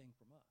same thing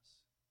from us.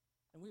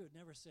 And we would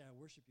never say, I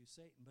worship you,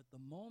 Satan. But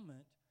the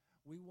moment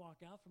we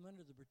walk out from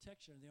under the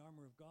protection of the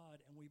armor of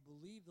God and we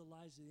believe the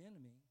lies of the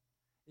enemy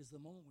is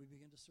the moment we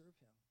begin to serve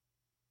him.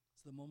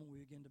 It's the moment we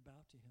begin to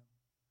bow to him.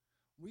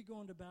 We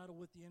go into battle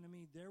with the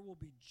enemy, there will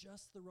be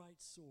just the right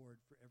sword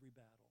for every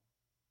battle.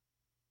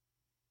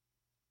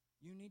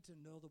 You need to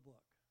know the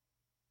book.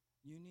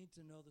 You need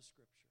to know the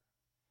scripture.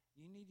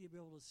 You need to be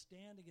able to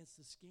stand against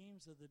the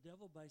schemes of the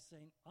devil by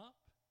saying,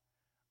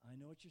 I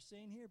know what you're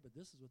saying here, but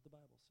this is what the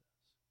Bible says.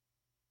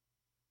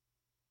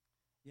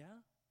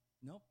 Yeah?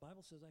 Nope,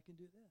 Bible says I can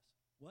do this.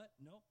 What?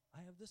 Nope,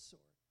 I have this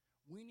sword.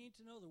 We need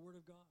to know the Word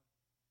of God.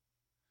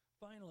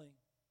 Finally,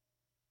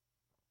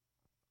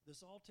 this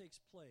all takes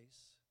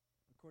place,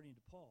 according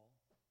to Paul,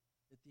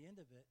 at the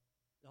end of it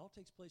all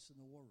takes place in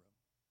the war room.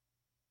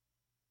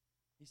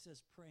 He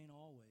says, praying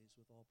always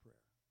with all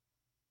prayer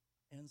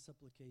and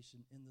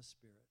supplication in the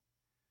Spirit,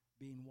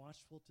 being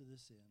watchful to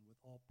this end with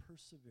all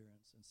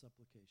perseverance and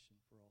supplication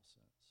for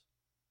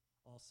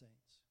all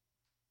saints.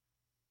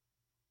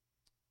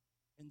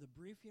 In the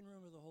briefing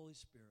room of the Holy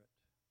Spirit,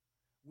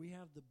 We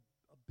have the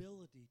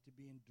ability to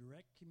be in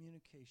direct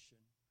communication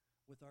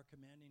with our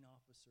commanding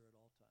officer at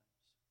all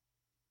times.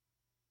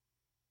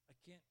 I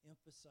can't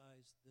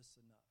emphasize this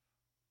enough.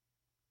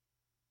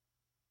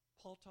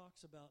 Paul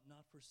talks about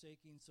not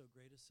forsaking so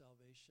great a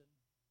salvation.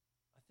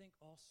 I think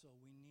also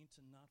we need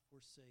to not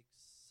forsake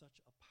such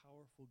a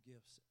powerful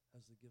gifts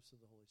as the gifts of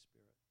the Holy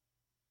Spirit.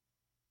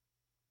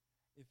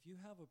 If you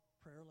have a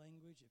prayer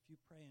language, if you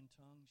pray in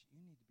tongues,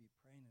 you need to be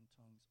praying in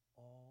tongues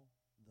all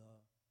the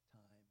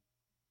time.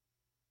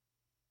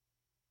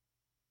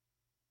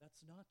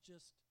 That's not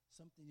just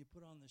something you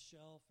put on the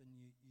shelf and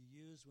you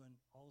use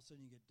when all of a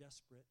sudden you get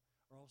desperate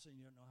or all of a sudden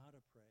you don't know how to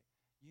pray.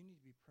 You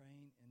need to be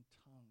praying in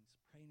tongues,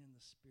 praying in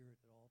the Spirit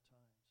at all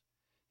times.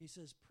 He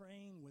says,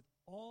 praying with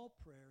all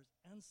prayers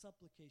and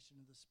supplication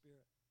in the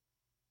Spirit.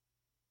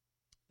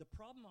 The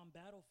problem on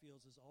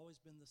battlefields has always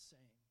been the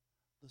same.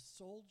 The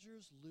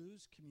soldiers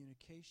lose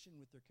communication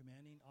with their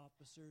commanding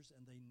officers,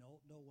 and they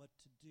don't know what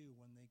to do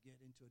when they get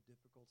into a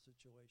difficult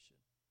situation.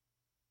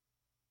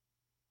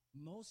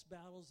 Most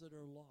battles that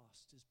are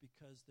lost is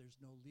because there's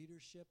no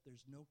leadership,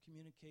 there's no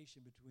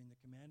communication between the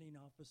commanding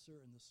officer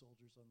and the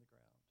soldiers on the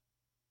ground.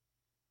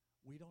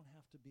 We don't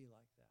have to be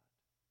like that.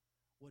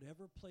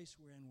 Whatever place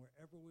we're in,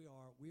 wherever we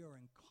are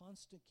in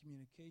constant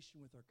communication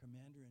with our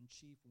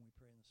commander-in-chief when we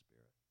pray in the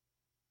Spirit.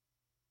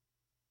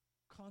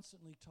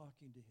 Constantly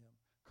talking to him,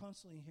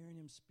 constantly hearing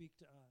him speak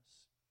to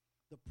us.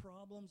 The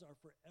problems are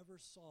forever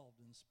solved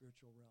in the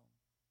spiritual realm.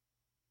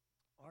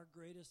 Our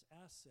greatest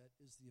asset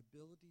is the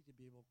ability to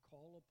be able to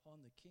call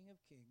upon the King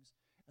of Kings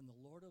and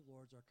the Lord of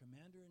Lords, our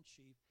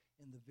commander-in-chief,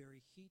 in the very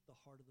heat, the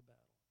heart of the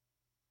battle.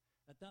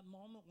 At that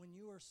moment when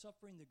you are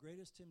suffering the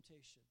greatest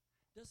temptation,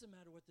 doesn't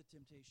matter what the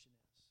temptation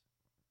is.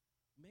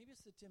 Maybe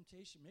it's the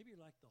temptation, maybe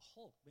you're like the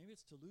Hulk, maybe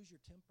it's to lose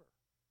your temper.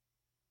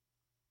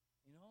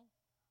 You know?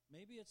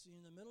 Maybe it's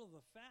in the middle of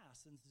a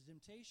fast and it's the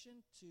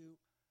temptation to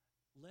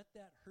let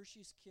that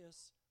Hershey's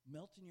Kiss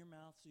melt in your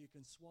mouth so you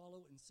can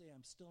swallow and say,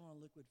 I'm still on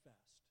a liquid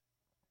fast.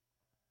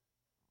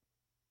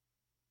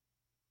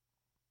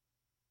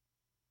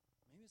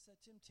 Maybe it's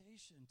that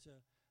temptation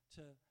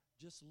to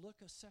just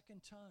look a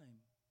second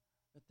time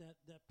at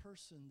that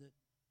person that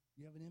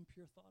you have an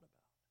impure thought about.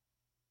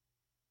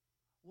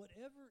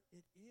 Whatever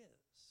it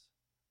is,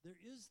 there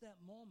is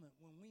that moment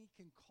when we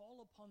can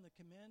call upon the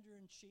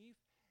commander-in-chief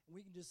and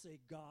we can just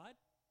say, God,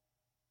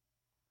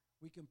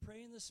 we can pray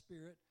in the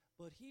Spirit,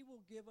 but he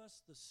will give us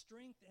the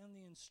strength and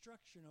the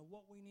instruction of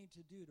what we need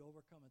to do to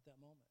overcome at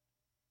that moment.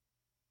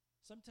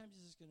 Sometimes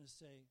he's just going to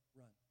say,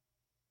 run.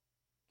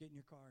 Get in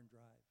your car and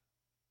drive.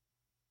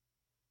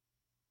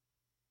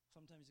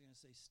 Sometimes he's going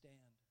to say,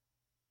 stand.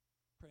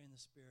 Pray in the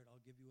Spirit.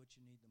 I'll give you what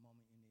you need the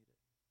moment you need it.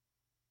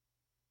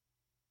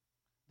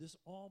 This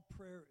all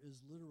prayer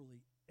is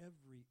literally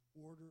every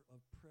order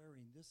of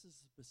praying. This is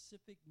a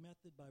specific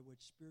method by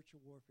which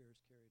spiritual warfare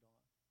is carried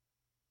on.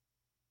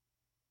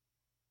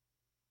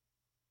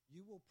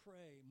 You will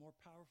pray more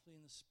powerfully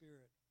in the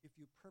Spirit if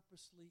you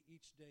purposely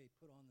each day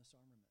put on this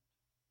armament.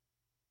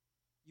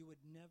 You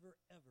would never,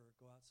 ever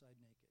go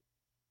outside naked.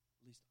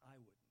 At least I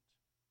wouldn't.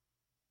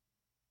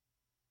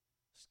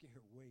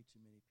 Scare way too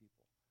many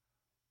people.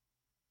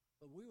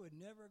 But we would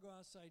never go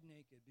outside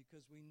naked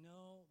because we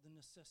know the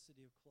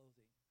necessity of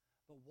clothing.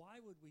 But why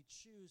would we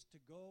choose to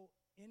go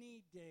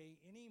any day,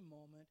 any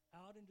moment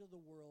out into the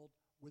world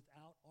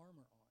without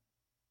armor on?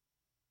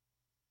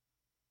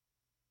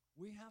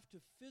 We have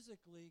to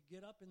physically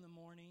get up in the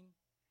morning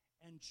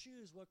and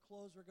choose what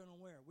clothes we're going to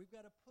wear. We've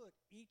got to put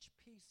each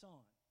piece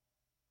on.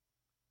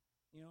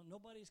 You know,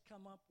 nobody's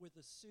come up with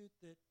a suit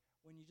that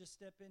when you just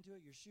step into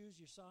it, your shoes,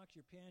 your socks,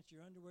 your pants,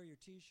 your underwear, your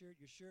T-shirt,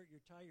 your shirt,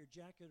 your tie, your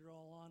jacket are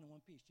all on in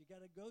one piece. You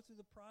got to go through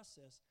the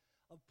process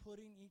of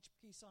putting each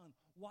piece on.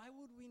 Why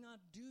would we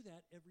not do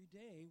that every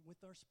day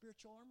with our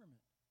spiritual armament?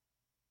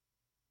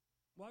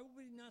 Why would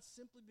we not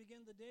simply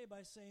begin the day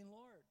by saying,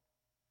 Lord,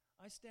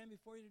 I stand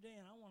before you today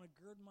and I want to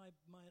gird my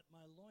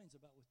loins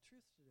about with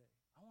truth today.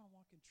 I want to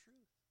walk in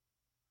truth.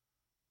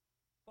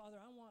 Father,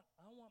 I want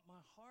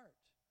my heart,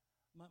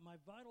 my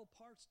vital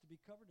parts to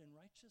be covered in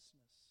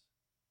righteousness.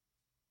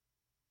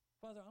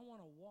 Father, I want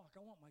to walk.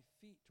 I want my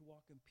feet to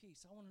walk in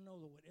peace. I want to know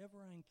that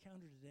whatever I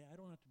encounter today, I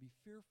don't have to be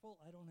fearful.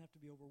 I don't have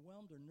to be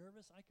overwhelmed or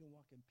nervous. I can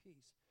walk in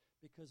peace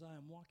because I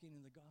am walking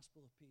in the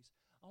gospel of peace.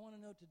 I want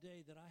to know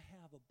today that I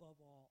have, above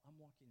all, I'm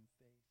walking in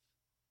faith.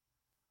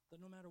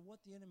 That no matter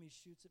what the enemy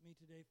shoots at me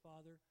today,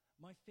 Father,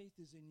 my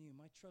faith is in you.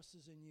 My trust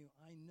is in you.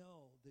 I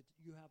know that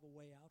you have a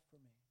way out for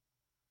me.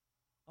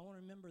 I want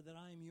to remember that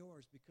I am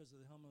yours because of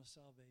the helmet of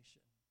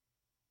salvation.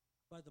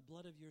 By the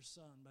blood of your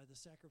Son, by the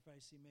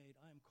sacrifice he made,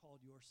 I am called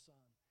your son.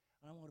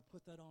 And I want to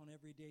put that on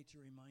every day to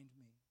remind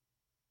me.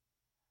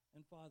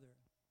 And Father,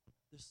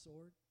 this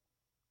sword,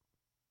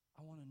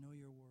 I want to know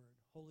your word.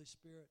 Holy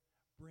Spirit,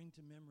 bring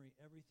to memory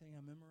everything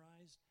I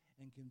memorized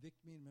and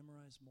convict me to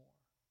memorize more.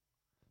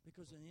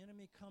 Because when the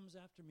enemy comes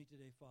after me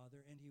today,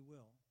 Father, and he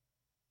will,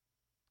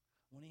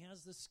 when he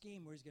has this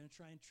scheme where he's going to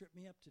try and trip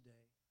me up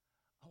today,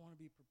 I want to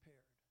be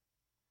prepared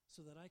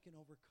so that I can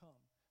overcome,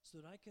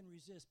 so that I can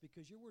resist,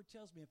 because your word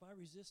tells me if I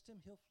resist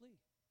him, he'll flee.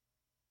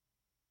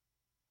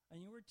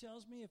 And your word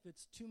tells me if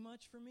it's too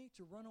much for me,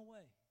 to run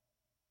away.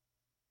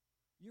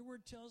 Your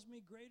word tells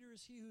me greater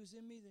is he who is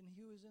in me than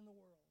he who is in the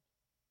world.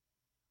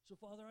 So,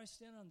 Father, I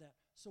stand on that.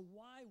 So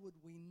why would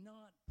we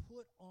not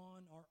put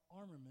on our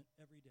armament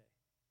every day?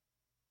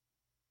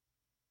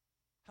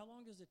 How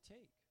long does it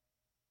take?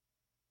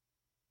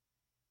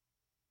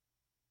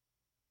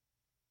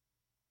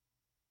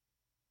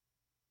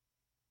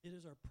 It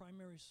is our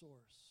primary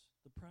source,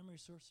 the primary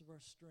source of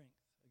our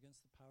strength against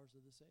the powers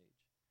of this age.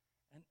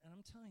 And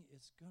I'm telling you,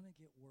 it's going to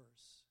get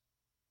worse.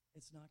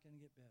 It's not going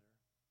to get better.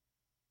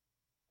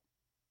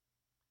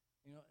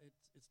 You know,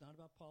 it's not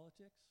about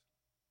politics.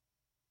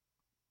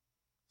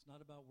 It's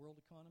not about world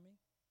economy.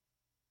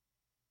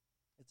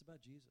 It's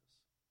about Jesus.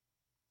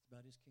 It's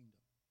about his kingdom.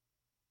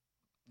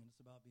 And it's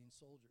about being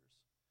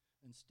soldiers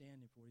and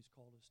standing for what he's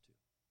called us to.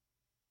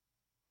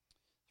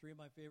 3 of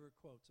my favorite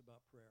quotes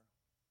about prayer.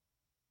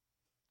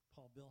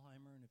 Paul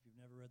Bilheimer, and if you've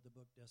never read the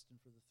book Destined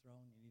for the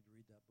Throne, you need to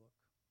read that book.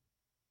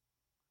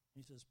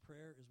 He says,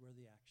 prayer is where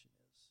the action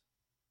is.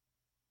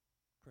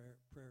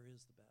 Prayer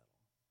is the battle.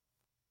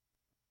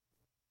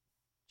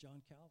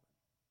 John Calvin.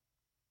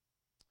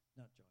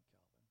 Not John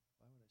Calvin.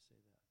 Why would I say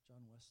that?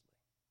 John Wesley.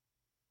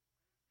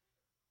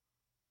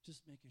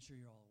 Just making sure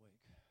you're all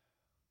awake.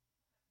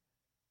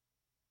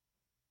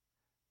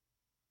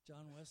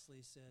 John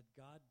Wesley said,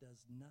 God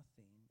does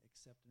nothing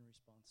except in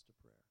response to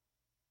prayer.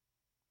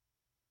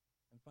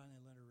 And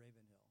finally, Leonard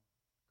Ravenhill,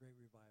 great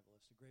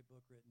revivalist, a great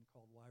book written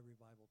called Why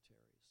Revival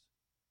Tarries.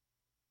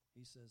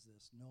 He says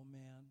this, no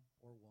man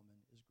or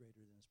woman is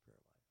greater than his prayer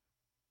life.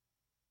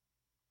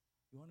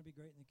 You want to be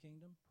great in the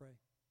kingdom? Pray.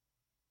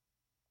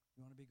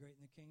 You want to be great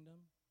in the kingdom?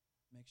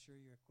 Make sure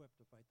you're equipped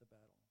to fight the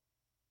battle.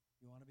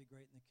 You want to be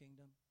great in the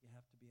kingdom? You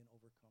have to be an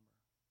overcomer.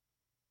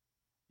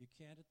 You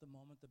can't at the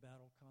moment the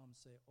battle comes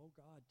say, oh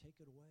God,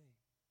 take it away.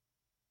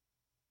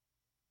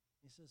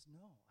 He says,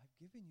 no, I've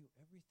given you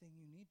everything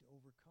you need to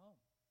overcome.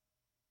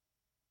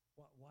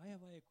 Why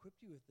have I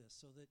equipped you with this?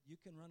 So that you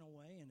can run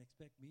away and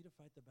expect me to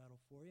fight the battle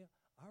for you?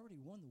 I already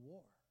won the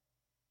war.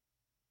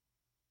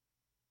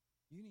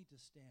 You need to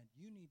stand.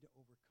 You need to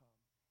overcome.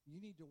 You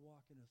need to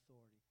walk in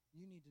authority.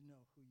 You need to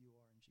know who you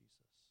are in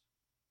Jesus.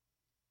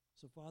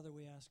 So, Father,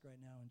 we ask right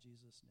now in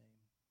Jesus'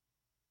 name,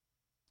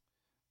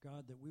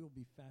 God, that we will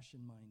be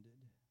fashion-minded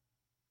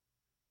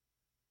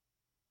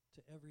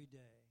to every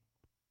day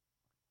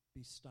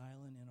be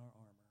styling in our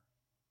armor.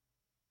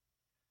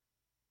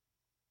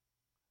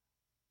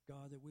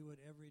 God, that we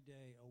would every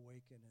day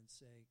awaken and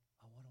say,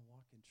 I want to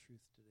walk in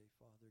truth today,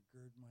 Father.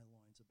 Gird my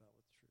loins about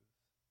with truth.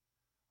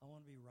 I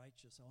want to be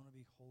righteous. I want to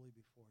be holy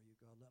before you,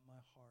 God. Let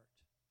my heart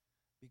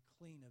be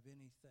clean of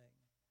anything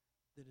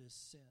that is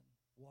sin.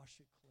 Wash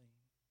it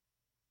clean.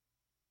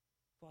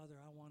 Father,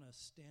 I want to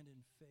stand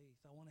in faith.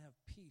 I want to have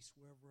peace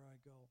wherever I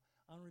go.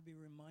 I want to be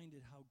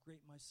reminded how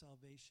great my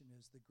salvation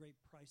is, the great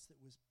price that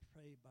was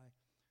paid by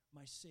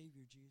my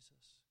Savior,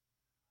 Jesus.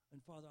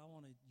 And Father, I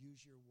want to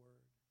use your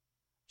word,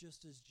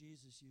 just as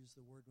Jesus used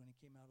the word when he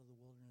came out of the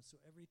wilderness. So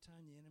every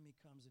time the enemy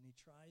comes and he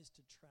tries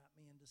to trap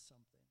me into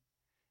something,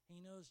 he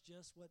knows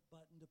just what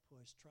button to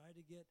push. Try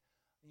to get,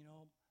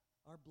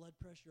 our blood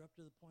pressure up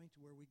to the point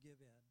to where we give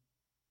in,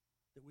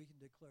 that we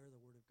can declare the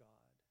word of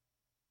God.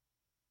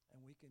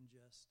 And we can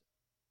just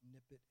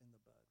nip it in the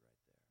bud right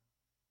there.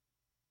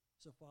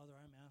 So, Father,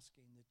 I'm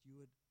asking that you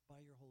would, by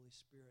your Holy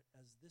Spirit,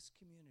 as this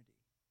community,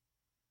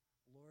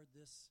 Lord,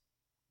 this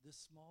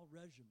small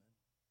regimen,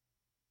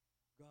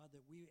 God,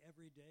 that we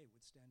every day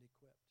would stand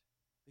equipped.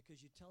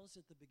 Because you tell us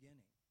at the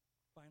beginning,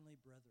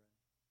 finally, brethren,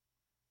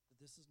 that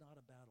this is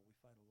not a battle we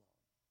fight alone.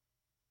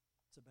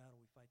 It's a battle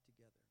we fight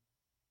together.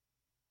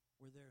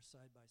 We're there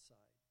side by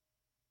side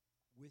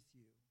with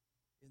you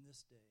in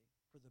this day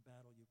for the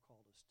battle you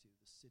called us to,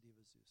 the city of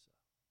Azusa.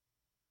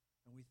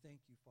 And we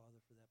thank you,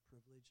 Father, for that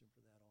privilege and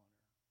for that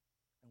honor.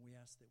 And we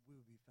ask that we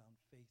would be found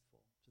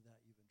faithful to that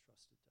you've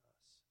entrusted to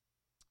us.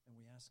 And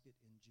we ask it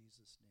in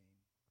Jesus' name.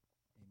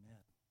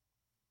 Amen.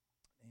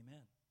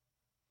 Amen.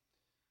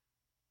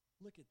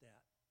 Look at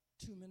that.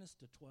 2 minutes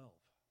to 12.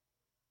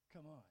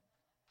 Come on.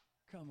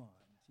 Come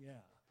on.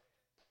 Yeah.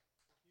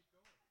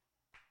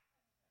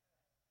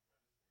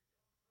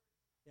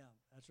 Yeah,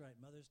 that's right.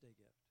 Mother's Day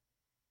gift.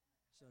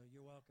 So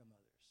you're welcome,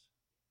 mothers.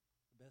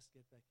 The best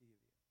gift I could give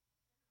you.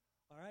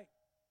 All right.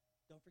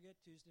 Don't forget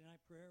Tuesday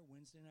night prayer,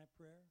 Wednesday night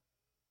prayer.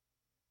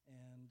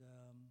 And,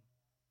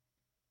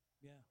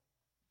 yeah.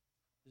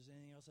 If there's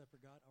anything else I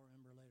forgot, I'll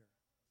remember later.